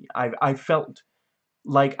satisfying to me. I felt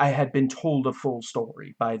like I had been told a full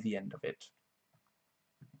story by the end of it,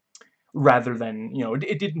 rather than,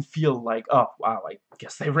 it didn't feel like, oh wow, I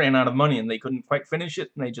guess they ran out of money and they couldn't quite finish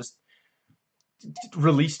it and they just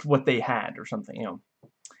released what they had or something.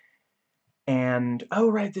 And oh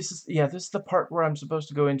right, this is the part where I'm supposed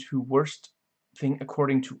to go into worst thing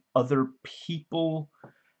according to other people.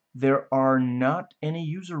 There are not any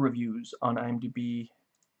user reviews on IMDb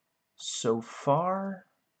so far.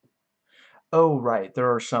 Oh right,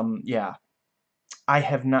 there are some. Yeah, I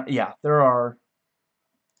have not. Yeah, there are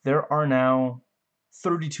now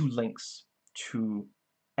 32 links to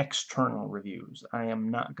external reviews. I am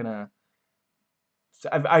not gonna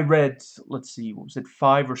I read, let's see, what was it,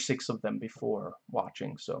 5 or 6 of them before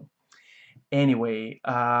watching. So anyway,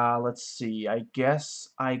 let's see. I guess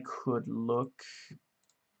I could look.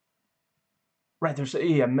 Right, there's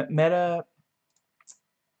yeah, Meta.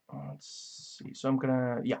 Let's see. So I'm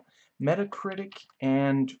gonna, yeah, Metacritic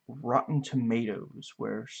and Rotten Tomatoes,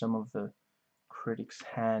 where some of the critics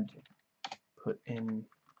had put in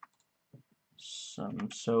some.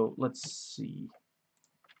 So let's see.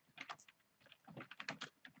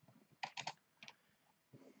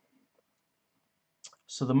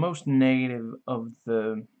 So the most negative of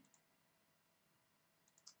the,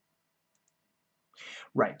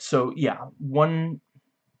 right. So yeah, one.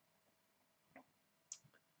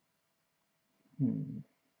 Hmm.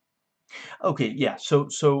 Okay, yeah. So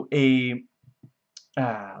a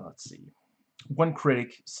let's see. One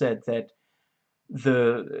critic said that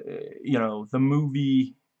the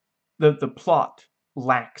movie, the plot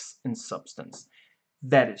lacks in substance.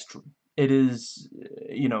 That is true. It is,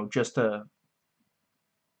 just a,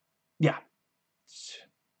 yeah.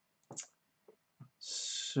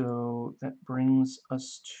 So that brings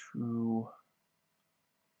us to,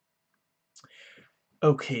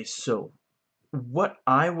 okay, so what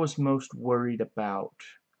I was most worried about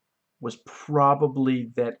was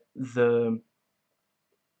probably that the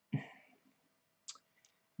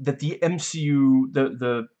MCU,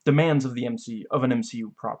 the demands of the MC of an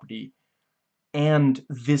MCU property, and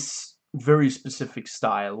this very specific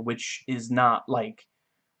style, which is not like,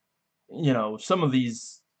 some of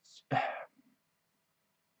these,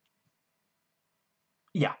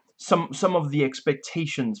 yeah, some of the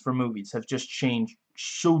expectations for movies have just changed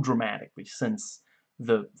so dramatically since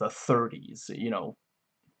the 30s.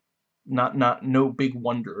 No big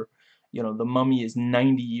wonder. The Mummy is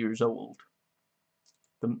 90 years old.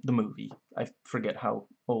 The movie. I forget how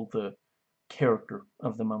old the character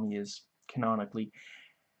of the Mummy is canonically.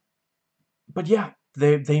 But yeah,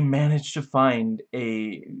 they managed to find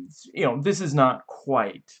a, this is not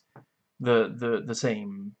quite the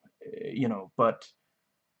same, but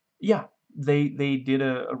yeah, they did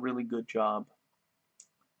a really good job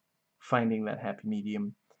finding that happy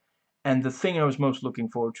medium. And the thing I was most looking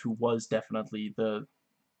forward to was definitely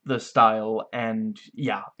the style. And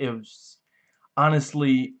yeah, it was,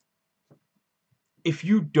 honestly, if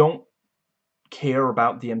you don't care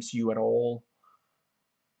about the MCU at all,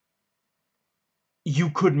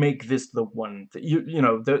 you could make this the one that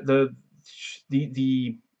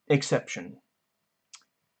the exception,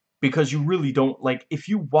 because you really don't, like, if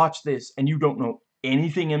you watch this and you don't know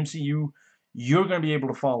anything MCU, you're going to be able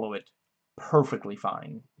to follow it perfectly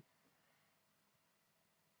fine.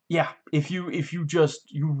 Yeah, if you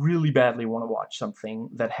really badly want to watch something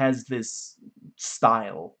that has this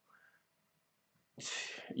style,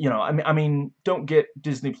 I mean, don't get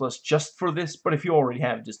Disney Plus just for this, but if you already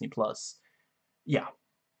have Disney Plus, yeah.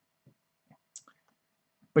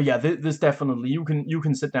 But yeah, this definitely, you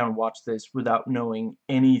can sit down and watch this without knowing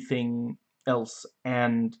anything else.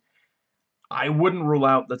 And I wouldn't rule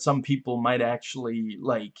out that some people might actually,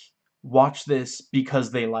 like, watch this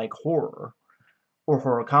because they like horror or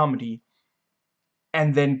horror comedy,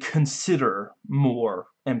 and then consider more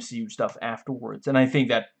MCU stuff afterwards. And I think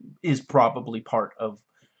that is probably part of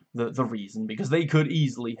the reason, because they could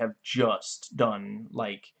easily have just done,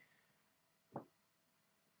 like,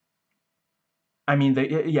 I mean,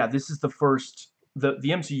 yeah, this is the first, the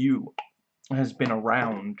MCU has been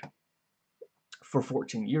around for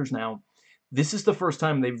 14 years now. This is the first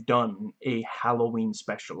time they've done a Halloween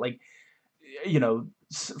special. Like,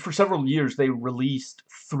 for several years they released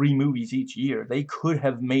 3 movies each year. They could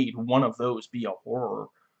have made one of those be a horror,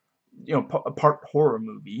 a part horror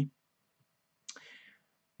movie.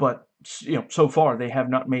 But so far they have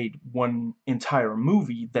not made one entire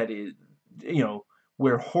movie that is,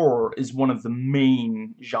 where horror is one of the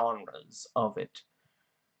main genres of it.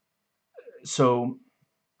 So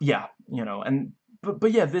yeah, and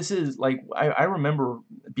but yeah, this is like, I remember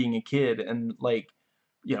being a kid, and, like,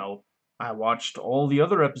 you know, I watched all the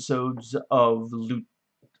other episodes of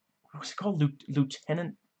what's it called?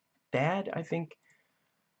 Lieutenant Dad, I think.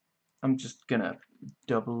 I'm just gonna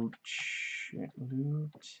double check.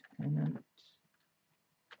 Lieutenant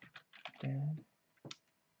Dad?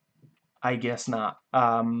 I guess not.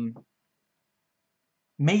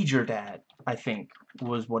 Major Dad, I think,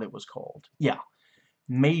 was what it was called. Yeah,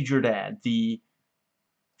 Major Dad, the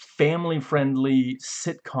family-friendly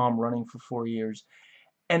sitcom running for 4 years.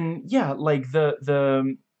 And yeah, like,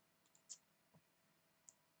 you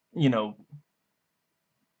know,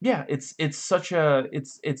 yeah, it's such a,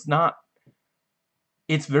 it's not,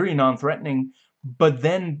 it's very non-threatening, But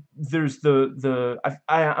then there's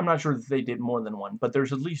I'm not sure if they did more than one, but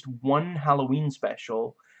there's at least one Halloween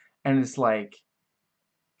special, and it's like,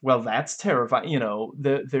 well, that's terrifying. You know,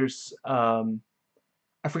 there's I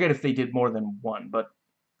forget if they did more than one, but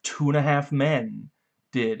Two and a Half Men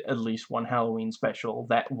did at least one Halloween special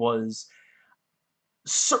that was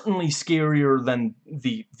certainly scarier than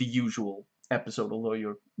the usual episode, although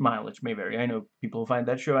your mileage may vary. I know people find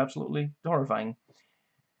that show absolutely horrifying.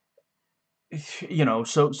 You know,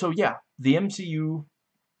 so yeah, the MCU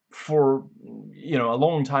for, you know, a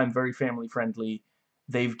long time very family friendly.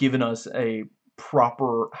 They've given us a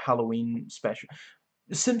proper Halloween special.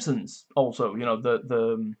 Simpsons also, you know,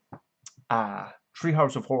 the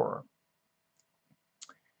Treehouse of Horror.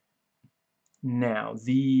 Now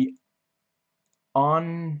the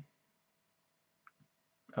on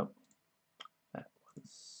oh that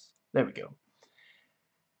was there we go.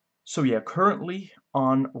 So yeah, currently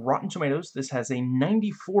on Rotten Tomatoes, this has a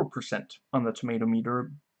 94% on the tomato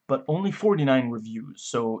meter, but only 49 reviews,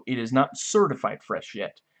 so it is not certified fresh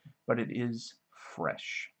yet, but it is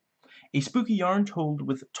fresh. A spooky yarn told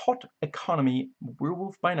with taut economy,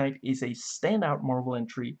 Werewolf by Night is a standout Marvel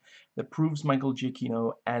entry that proves Michael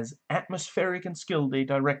Giacchino as atmospheric and skilled a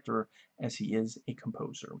director as he is a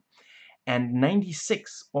composer. And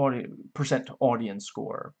 96% audience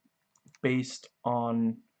score based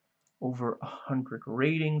on over 100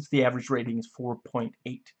 ratings. The average rating is 4.8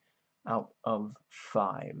 out of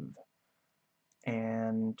 5.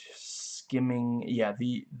 And skimming, yeah,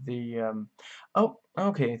 oh,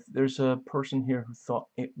 okay, there's a person here who thought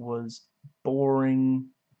it was boring,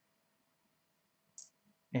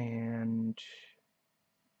 and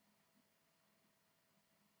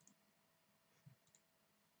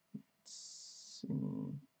let's see.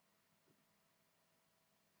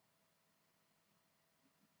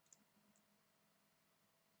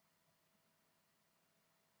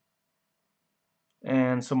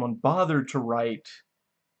 And someone bothered to write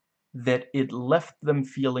that it left them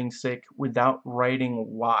feeling sick without writing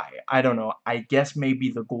why. I don't know. I guess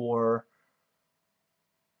maybe the gore.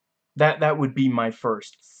 That would be my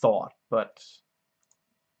first thought, but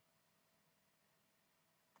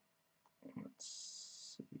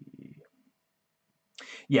let's see.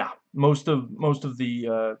 Yeah, most of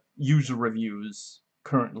the user reviews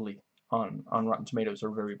currently on Rotten Tomatoes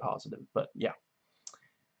are very positive, but yeah.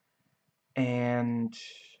 And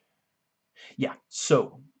yeah,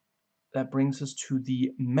 so that brings us to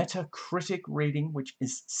the Metacritic rating, which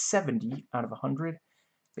is 70 out of 100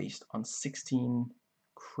 based on 16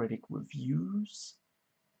 critic reviews.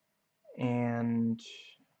 And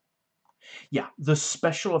yeah, the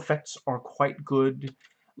special effects are quite good.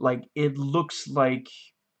 Like, it looks like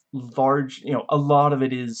large, you know, a lot of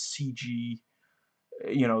it is CG,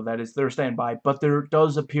 you know, that is their standby, but there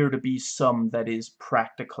does appear to be some that is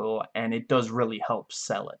practical, and it does really help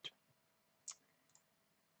sell it.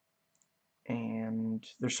 And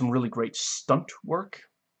there's some really great stunt work,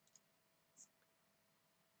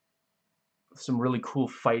 some really cool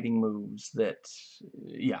fighting moves that,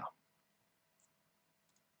 yeah.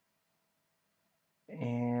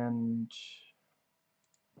 And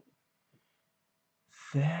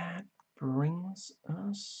that brings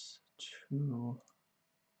us to...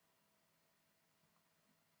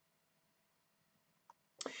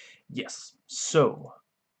 Yes, so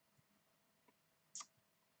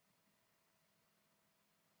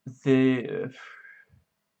the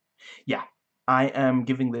yeah, I am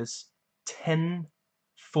giving this 10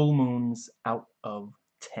 full moons out of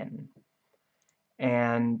 10.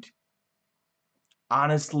 And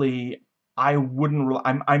honestly, I wouldn't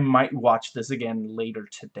I might watch this again later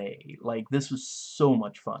today. Like, this was so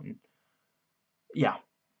much fun. Yeah.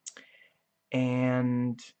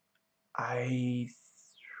 And I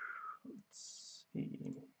let's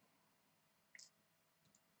see.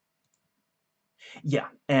 Yeah,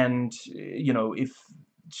 and you know, if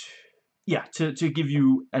yeah, to give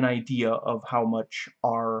you an idea of how much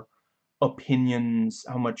our opinions,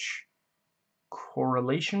 how much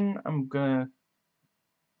correlation,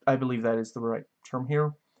 I believe that is the right term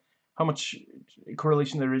here, how much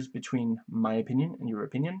correlation there is between my opinion and your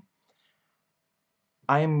opinion.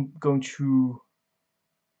 I am going to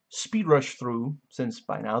speed rush through, since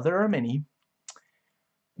by now there are many,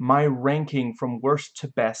 my ranking from worst to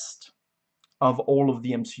best of all of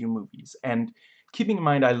the MCU movies. And keeping in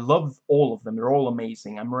mind, I love all of them. They're all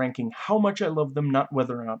amazing. I'm ranking how much I love them, not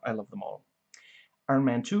whether or not I love them all. Iron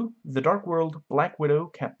Man 2, The Dark World, Black Widow,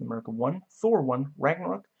 Captain America 1, Thor 1,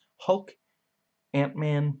 Ragnarok, Hulk,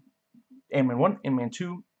 Ant-Man, Ant-Man 1, Ant-Man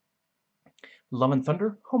 2, Love and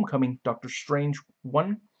Thunder, Homecoming, Doctor Strange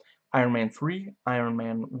 1, Iron Man 3, Iron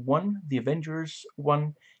Man 1, The Avengers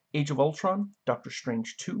 1, Age of Ultron, Doctor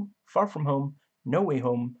Strange 2, Far From Home, No Way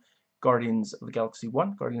Home, Guardians of the Galaxy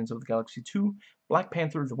 1, Guardians of the Galaxy 2, Black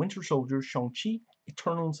Panther, The Winter Soldier, Shang-Chi,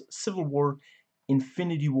 Eternals, Civil War,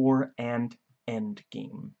 Infinity War, and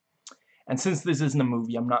Endgame. And since this isn't a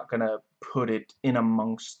movie, I'm not gonna put it in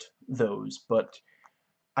amongst those, but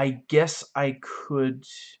I guess I could,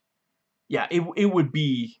 yeah, it would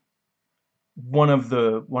be one of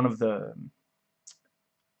the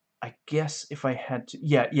I guess if I had to,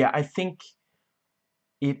 yeah, I think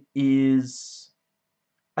it is,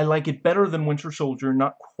 I like it better than Winter Soldier,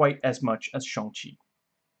 not quite as much as Shang-Chi.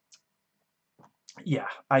 Yeah,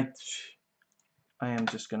 I am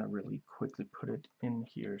just gonna really quickly put it in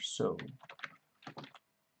here, so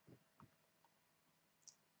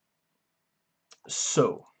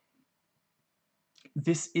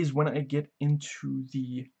this is when I get into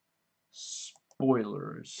the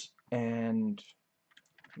spoilers, and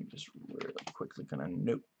I'm just really quickly gonna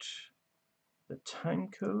note the time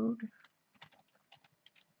code.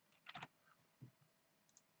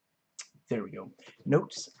 There we go.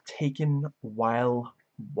 Notes taken while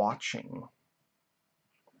watching.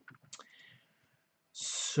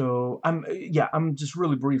 So I'm just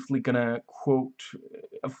really briefly gonna quote,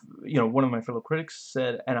 one of my fellow critics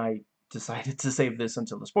said, and I decided to save this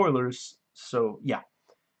until the spoilers. So yeah,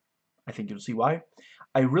 I think you'll see why.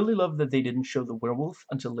 I really love that they didn't show the werewolf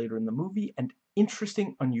until later in the movie, and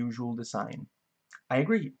interesting, unusual design. I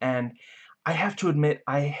agree, and I have to admit,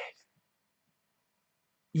 I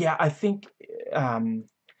think,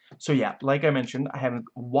 so yeah, like I mentioned, I haven't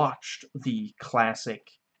watched the classic,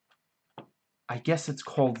 I guess it's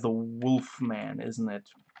called the Wolfman, isn't it?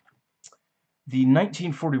 The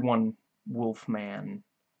 1941 Wolfman,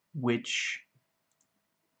 which,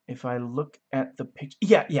 if I look at the picture,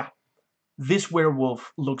 yeah, this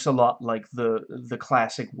werewolf looks a lot like the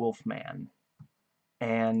classic Wolfman,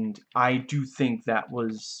 and I do think that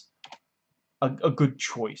was a good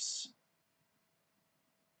choice.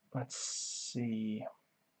 Let's see.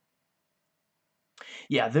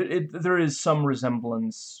 Yeah, there is some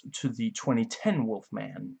resemblance to the 2010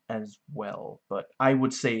 Wolfman as well, but I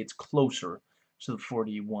would say it's closer to the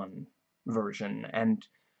 41 version, and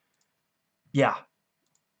yeah,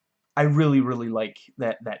 I really, really like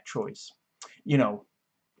that choice. You know,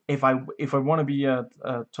 if I want to be a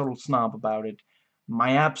total snob about it,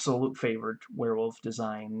 my absolute favorite werewolf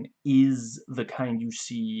design is the kind you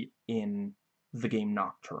see in the game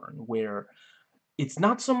Nocturne, where it's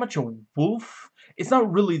not so much a wolf. It's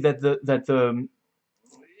not really that the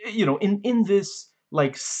in this,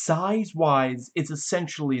 like, size wise, it's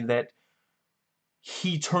essentially that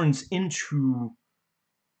he turns into,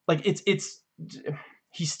 like, it's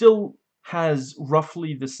he still has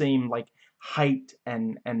roughly the same, like, height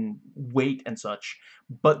and weight and such,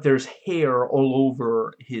 but there's hair all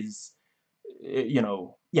over his,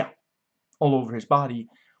 yeah, all over his body.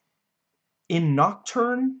 In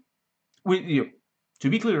Nocturne, with you, to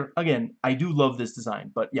be clear, again, I do love this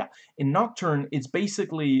design, but yeah, in Nocturne, it's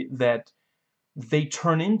basically that they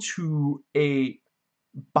turn into a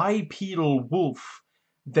bipedal wolf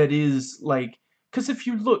that is like, because if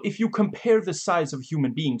you compare the size of a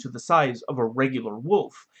human being to the size of a regular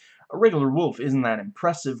wolf isn't that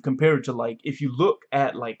impressive compared to, like, if you look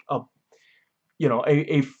at, like,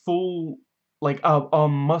 a full, like, a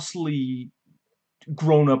muscly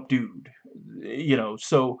grown-up dude,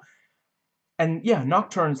 so, and yeah,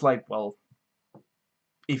 Nocturne's like, well,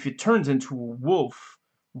 if it turns into a wolf,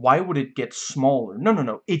 why would it get smaller? No, no,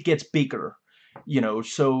 no, it gets bigger.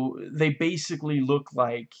 So they basically look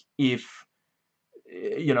like if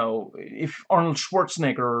Arnold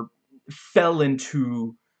Schwarzenegger fell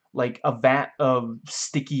into, like, a vat of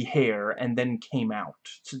sticky hair and then came out.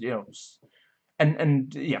 So,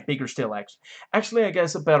 and yeah, bigger still, actually, I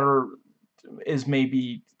guess a better is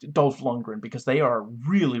maybe Dolph Lundgren, because they are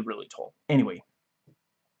really, really tall. Anyway,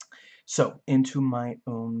 so into my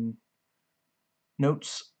own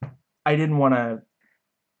notes. I didn't want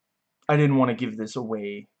to give this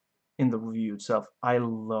away in the review itself. I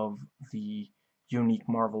love the unique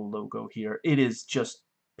Marvel logo here. It is just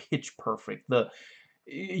pitch perfect.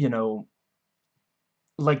 You know,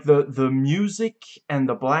 like the music and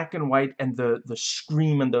the black and white and the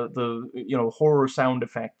scream and the horror sound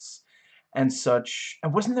effects and such.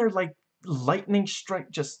 And wasn't there, like, lightning strike?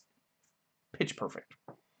 Just pitch perfect.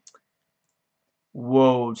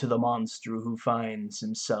 Woe to the monster who finds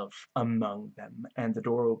himself among them. And the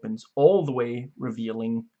door opens all the way,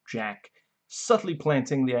 revealing Jack, subtly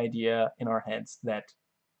planting the idea in our heads that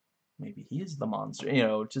maybe he is the monster.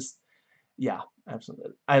 Just, Yeah,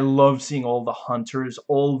 absolutely. I love seeing all the hunters,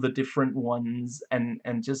 all the different ones, and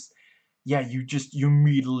just yeah, you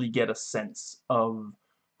immediately get a sense of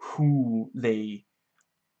who they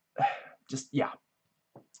just yeah.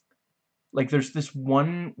 Like there's this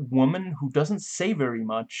one woman who doesn't say very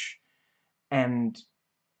much, and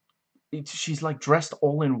she's like dressed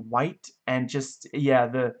all in white, and just yeah,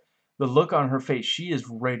 the look on her face, she is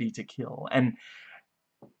ready to kill. And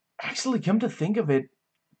actually, come to think of it,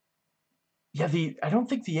 yeah, the I don't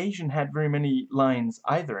think the Asian had very many lines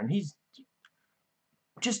either, and he's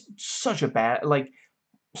just such a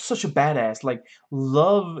badass. Like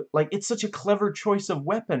love, like it's such a clever choice of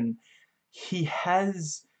weapon. He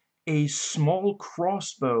has a small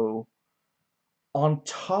crossbow on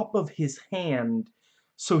top of his hand,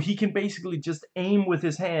 so he can basically just aim with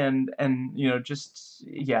his hand and, just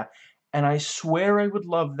yeah. And I swear I would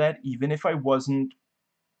love that even if I wasn't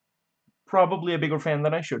probably a bigger fan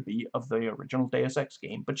than I should be of the original Deus Ex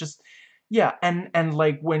game. But just yeah, and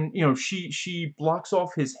like when, she blocks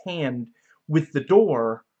off his hand with the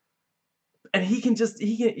door, and he can,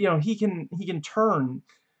 he can turn,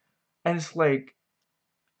 and it's like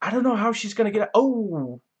I don't know how she's gonna get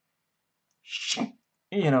oh shit,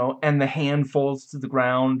 and the hand falls to the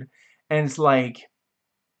ground, and it's like,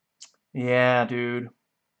 yeah, dude,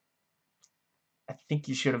 I think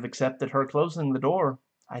you should have accepted her closing the door.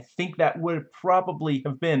 I think that would probably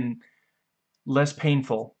have been less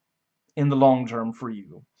painful in the long term for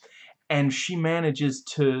you. And she manages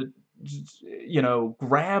to,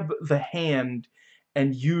 grab the hand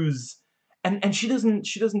and use, and she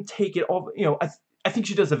doesn't take it off. I think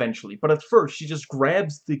she does eventually, but at first she just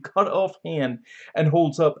grabs the cut off hand and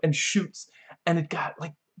holds up and shoots, and it got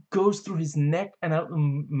like goes through his neck and out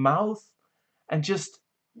the mouth, and just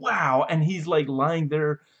wow. And he's like lying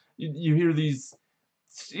there. You hear these,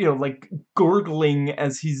 like gurgling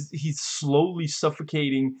as he's slowly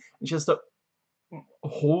suffocating, just to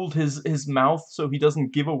hold his mouth so he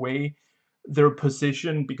doesn't give away their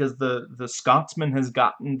position, because the Scotsman has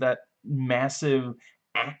gotten that massive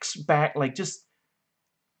axe back. Like, just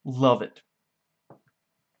love it.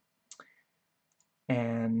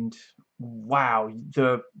 And wow,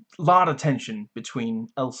 the lot of tension between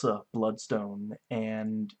Elsa Bloodstone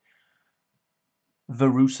and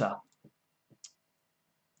Verussa.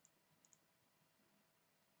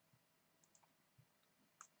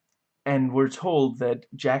 And we're told that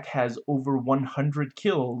Jack has over 100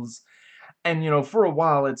 kills. And for a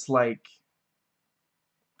while it's like,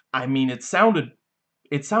 I mean, it sounded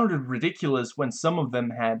ridiculous when some of them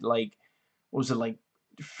had like, what was it, like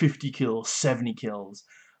 50 kills, 70 kills,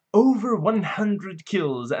 over 100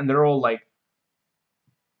 kills, and they're all like,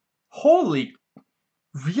 holy,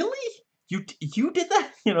 really? You did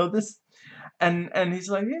that? This, and he's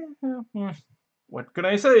like, yeah, what can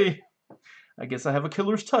I say? I guess I have a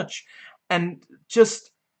killer's touch. And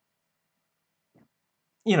just,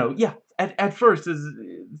 yeah, at first is,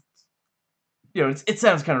 it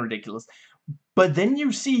sounds kind of ridiculous. But then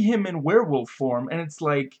you see him in werewolf form, and it's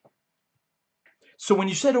like, so when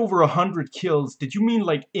you said over 100 kills, did you mean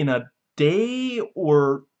like in a day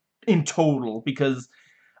or in total? Because,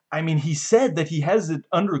 I mean, he said that he has it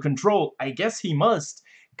under control. I guess he must,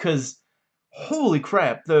 because holy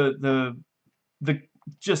crap, the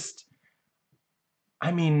just,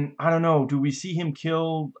 I mean, I don't know, do we see him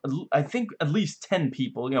kill, I think at least 10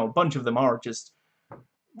 people, a bunch of them are just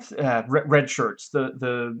red shirts. I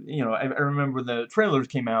remember the trailers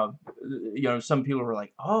came out. Some people were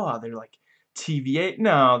like, "Oh, they're like TVA."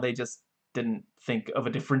 No, they just didn't think of a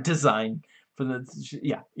different design for the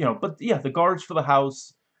yeah. But yeah, the guards for the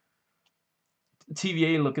house,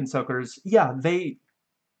 TVA looking suckers. Yeah, they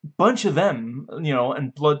bunch of them.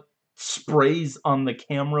 And blood sprays on the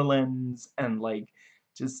camera lens, and like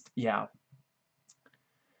just yeah.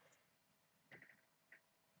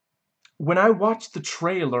 When I watched the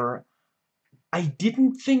trailer, I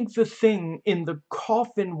didn't think the thing in the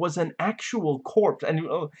coffin was an actual corpse. And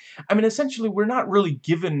I mean, essentially, we're not really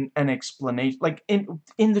given an explanation. Like in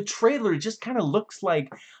the trailer, it just kind of looks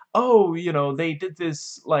like, oh, they did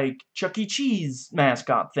this like Chuck E. Cheese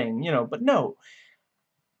mascot thing, but no.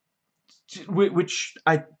 Which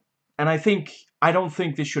I don't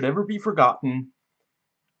think this should ever be forgotten.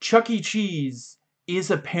 Chuck E. Cheese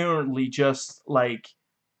is apparently just like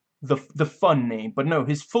the fun name, but no,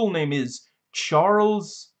 his full name is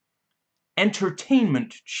Charles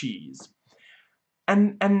Entertainment Cheese.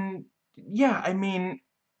 And yeah, I mean,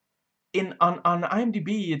 in on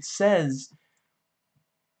IMDb it says,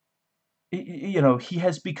 he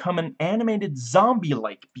has become an animated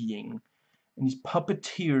zombie-like being, and he's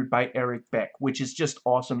puppeteered by Eric Beck, which is just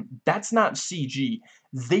awesome. That's not CG.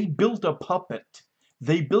 They built a puppet.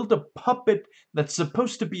 They built a puppet that's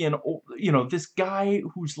supposed to be this guy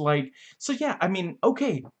who's like, so yeah, I mean,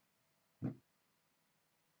 okay.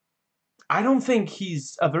 I don't think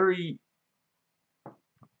he's a very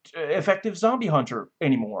effective zombie hunter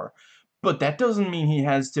anymore. But that doesn't mean he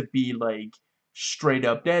has to be, like, straight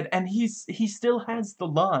up dead. And he still has the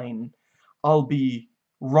line, "I'll be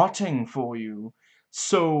rotting for you."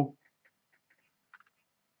 So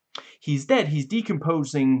he's dead, he's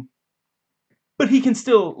decomposing, but he can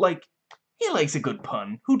still, like, he likes a good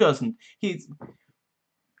pun. Who doesn't?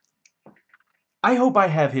 I hope I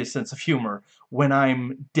have his sense of humor when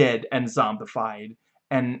I'm dead and zombified,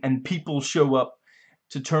 and people show up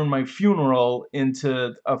to turn my funeral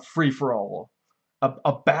into a free-for-all,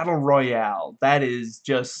 a battle royale. That is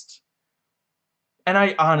just... And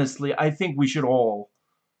I think we should all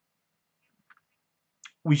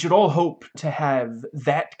hope to have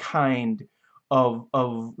that kind of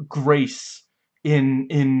grace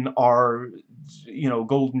in our,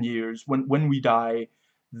 golden years when we die.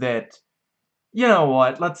 That, you know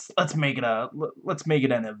what, let's make it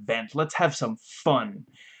an event. Let's have some fun.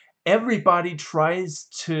 Everybody tries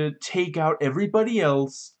to take out everybody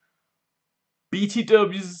else.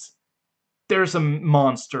 BTWs, there's a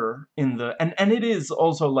monster in the... and it is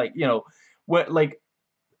also, like, what, like,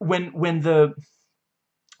 when the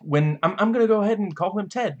when I'm gonna go ahead and call him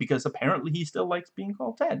Ted, because apparently he still likes being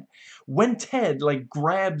called Ted. When Ted, like,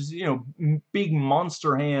 grabs, big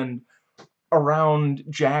monster hand around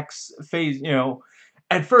Jack's face,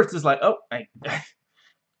 at first it's like, oh,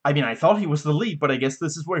 I mean, I thought he was the lead, but I guess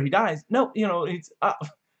this is where he dies. No, it's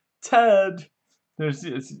Ted. There's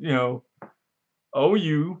this, oh,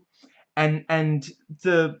 you, and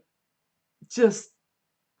the just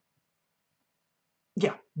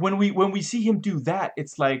yeah. When we see him do that,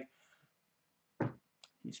 it's like,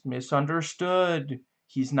 he's misunderstood.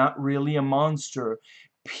 He's not really a monster.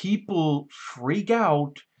 People freak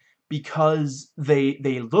out because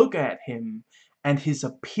they look at him and his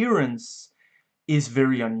appearance is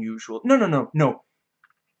very unusual. No, no, no, no.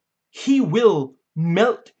 He will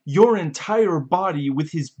melt your entire body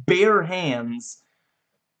with his bare hands.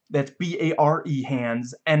 That's B-A-R-E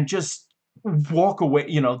hands, and just walk away.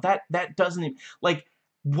 That doesn't even, like,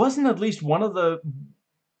 wasn't at least one of the...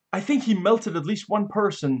 I think he melted at least one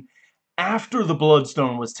person after the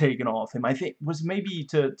Bloodstone was taken off him. I think was maybe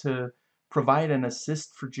to provide an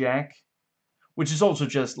assist for Jack, which is also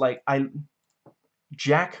just like,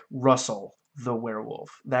 Jack Russell, the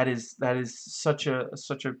werewolf. That is such a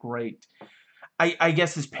great... I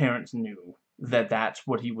guess his parents knew that that's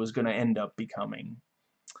what he was going to end up becoming.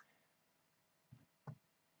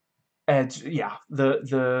 And yeah,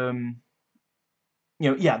 the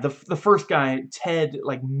first guy, Ted,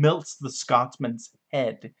 like, melts the Scotsman's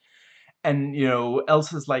head, and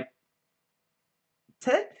Elsa's like,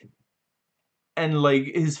 Ted, and,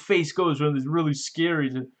 like, his face goes really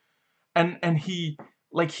scary, and he,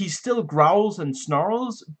 like, he still growls and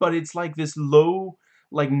snarls, but it's like this low,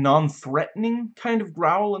 like, non-threatening kind of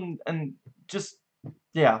growl, and just,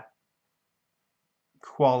 yeah,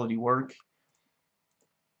 quality work.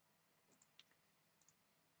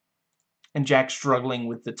 And Jack struggling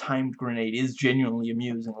with the timed grenade is genuinely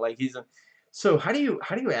amusing. Like, so how do you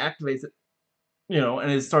activate it? And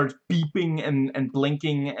it starts beeping and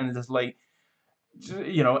blinking, and it's like,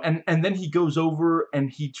 and then he goes over and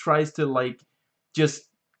he tries to, like, just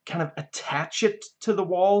kind of attach it to the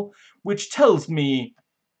wall, which tells me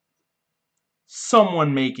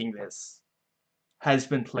someone making this has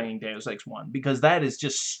been playing Deus Ex 1, because that is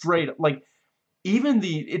just straight up, like, even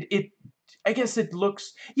I guess it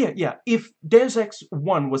looks... yeah, if Deus Ex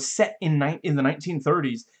 1 was set in the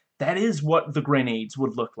 1930s, that is what the grenades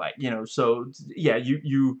would look like, so yeah,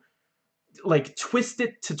 you like, twist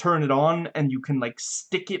it to turn it on, and you can, like,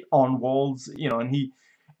 stick it on walls, and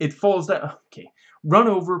it falls down. Okay, run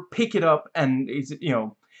over, pick it up, and it's,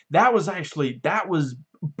 that was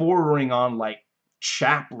bordering on, like,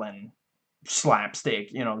 Chaplin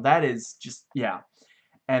slapstick, that is just, yeah,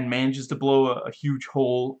 and manages to blow a huge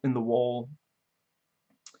hole in the wall.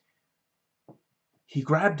 He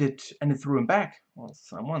grabbed it, and it threw him back. Well,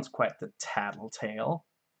 someone's quite the tattletale.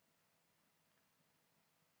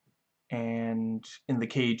 And in the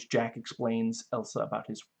cage, Jack explains Elsa about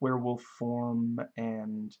his werewolf form,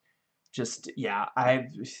 and just, yeah, I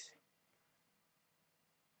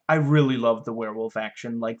really love the werewolf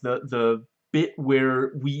action. Like, the bit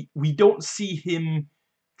where we don't see him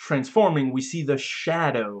transforming, we see the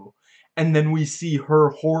shadow, and then we see her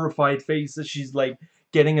horrified face as she's, like,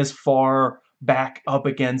 getting as far back up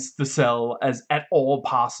against the cell as at all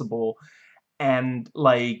possible, and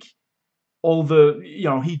like all the,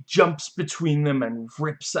 he jumps between them and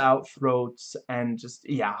rips out throats, and just,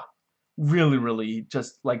 yeah, really, really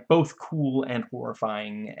just like both cool and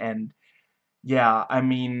horrifying. And yeah, I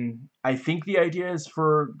mean, I think the idea is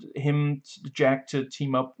for Jack to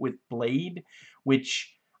team up with Blade,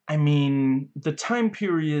 which, I mean, the time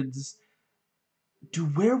periods, do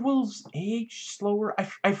werewolves age slower?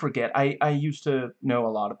 I forget. I used to know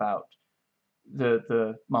a lot about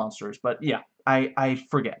the monsters, but yeah, I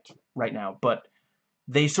forget right now. But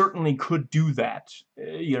they certainly could do that.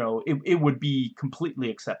 It would be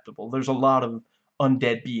completely acceptable. There's a lot of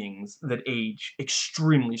undead beings that age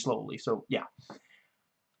extremely slowly, so yeah.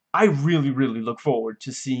 I really, really look forward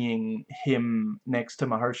to seeing him next to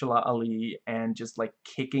Mahershala Ali and just, like,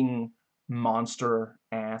 kicking monster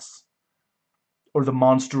ass. Or the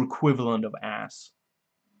monster equivalent of ass.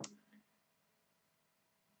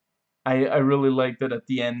 I really like that at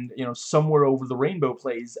the end, Somewhere Over the Rainbow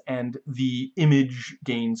plays, and the image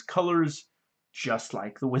gains colors, just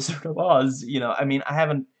like The Wizard of Oz. I mean, I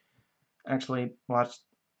haven't actually watched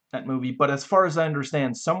that movie, but as far as I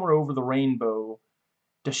understand, Somewhere Over the Rainbow,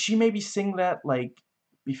 does she maybe sing that, like,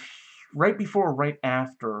 bef right before or right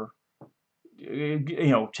after,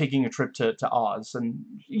 taking a trip to Oz? And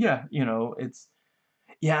yeah, it's,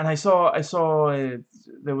 yeah, and I saw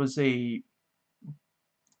there was a,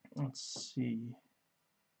 let's see,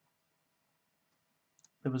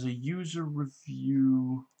 there was a user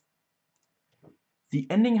review. The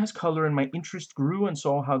ending has color and my interest grew and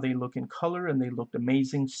saw how they look in color and they looked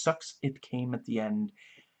amazing. Sucks it came at the end.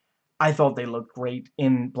 I thought they looked great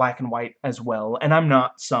in black and white as well. And I'm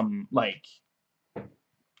not some, like,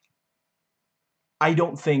 I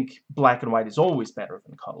don't think black and white is always better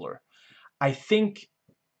than color. I think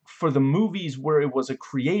for the movies where it was a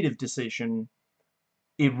creative decision,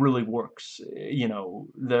 it really works.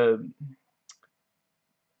 The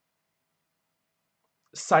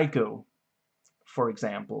Psycho, for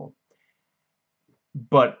example.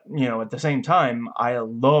 But, at the same time, I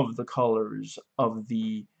love the colors of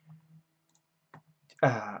the,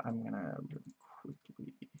 I'm gonna really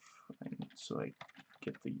quickly find it so I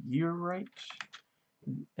get the year right.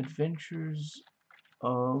 Adventures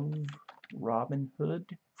of Robin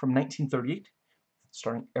Hood from 1938,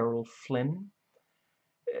 starring Errol Flynn.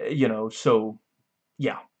 So,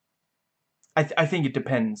 yeah. I think it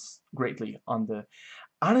depends greatly on the...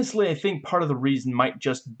 Honestly, I think part of the reason might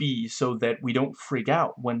just be so that we don't freak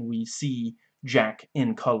out when we see Jack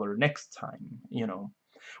in color next time.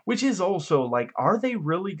 Which is also, like, are they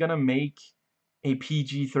really gonna make a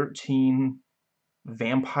PG-13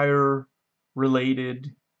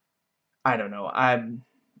 vampire-related... I don't know.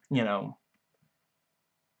 You know,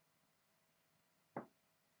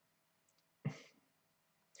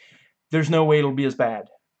 there's no way it'll be as bad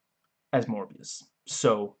as Morbius.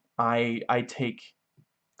 So, I take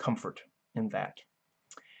comfort in that.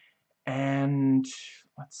 And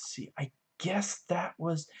let's see, I guess that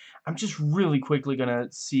was... I'm just really quickly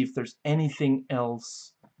gonna see if there's anything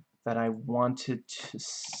else that I wanted to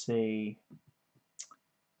say.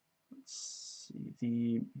 Let's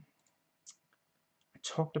see, I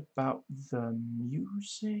talked about the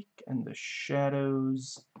music and the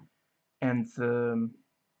shadows and the...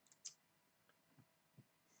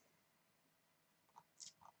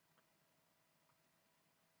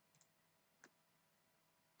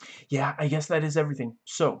 Yeah, I guess that is everything.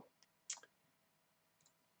 So,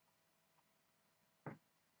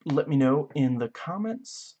 let me know in the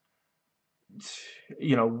comments,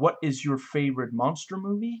 what is your favorite monster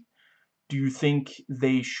movie? Do you think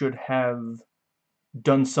they should have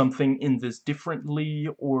done something in this differently,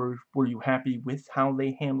 or were you happy with how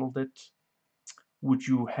they handled it? Would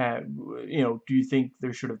you have, do you think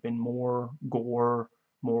there should have been more gore,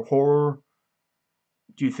 more horror?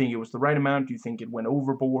 Do you think it was the right amount? Do you think it went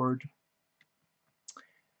overboard?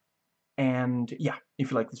 And yeah,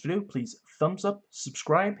 if you like this video, please thumbs up,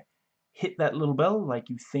 subscribe, hit that little bell like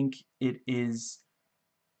you think it is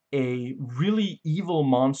a really evil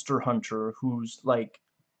monster hunter who's, like,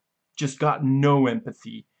 just got no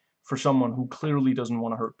empathy for someone who clearly doesn't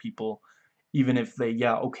want to hurt people, even if they,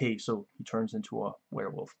 yeah, okay, so he turns into a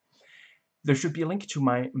werewolf. There should be a link to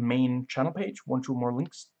my main channel page, one or more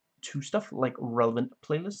links to stuff like relevant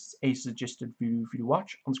playlists, a suggested video for you to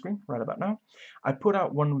watch on screen right about now. I put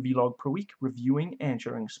out one vlog per week reviewing and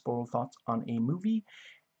sharing spoiler thoughts on a movie,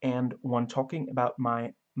 and one talking about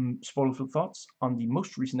my spoilerful thoughts on the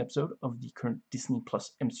most recent episode of the current Disney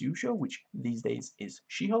Plus MCU show, which these days is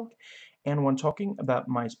She-Hulk, and one talking about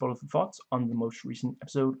my spoilerful thoughts on the most recent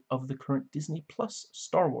episode of the current Disney Plus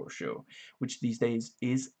Star Wars show, which these days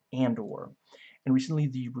is Andor. And recently,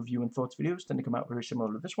 the review and thoughts videos tend to come out very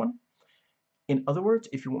similar to this one. In other words,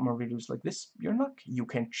 if you want more videos like this, you're in luck. You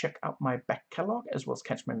can check out my back catalog as well as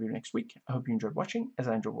catch my video next week. I hope you enjoyed watching, as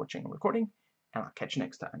I enjoyed watching and recording, and I'll catch you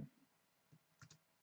next time.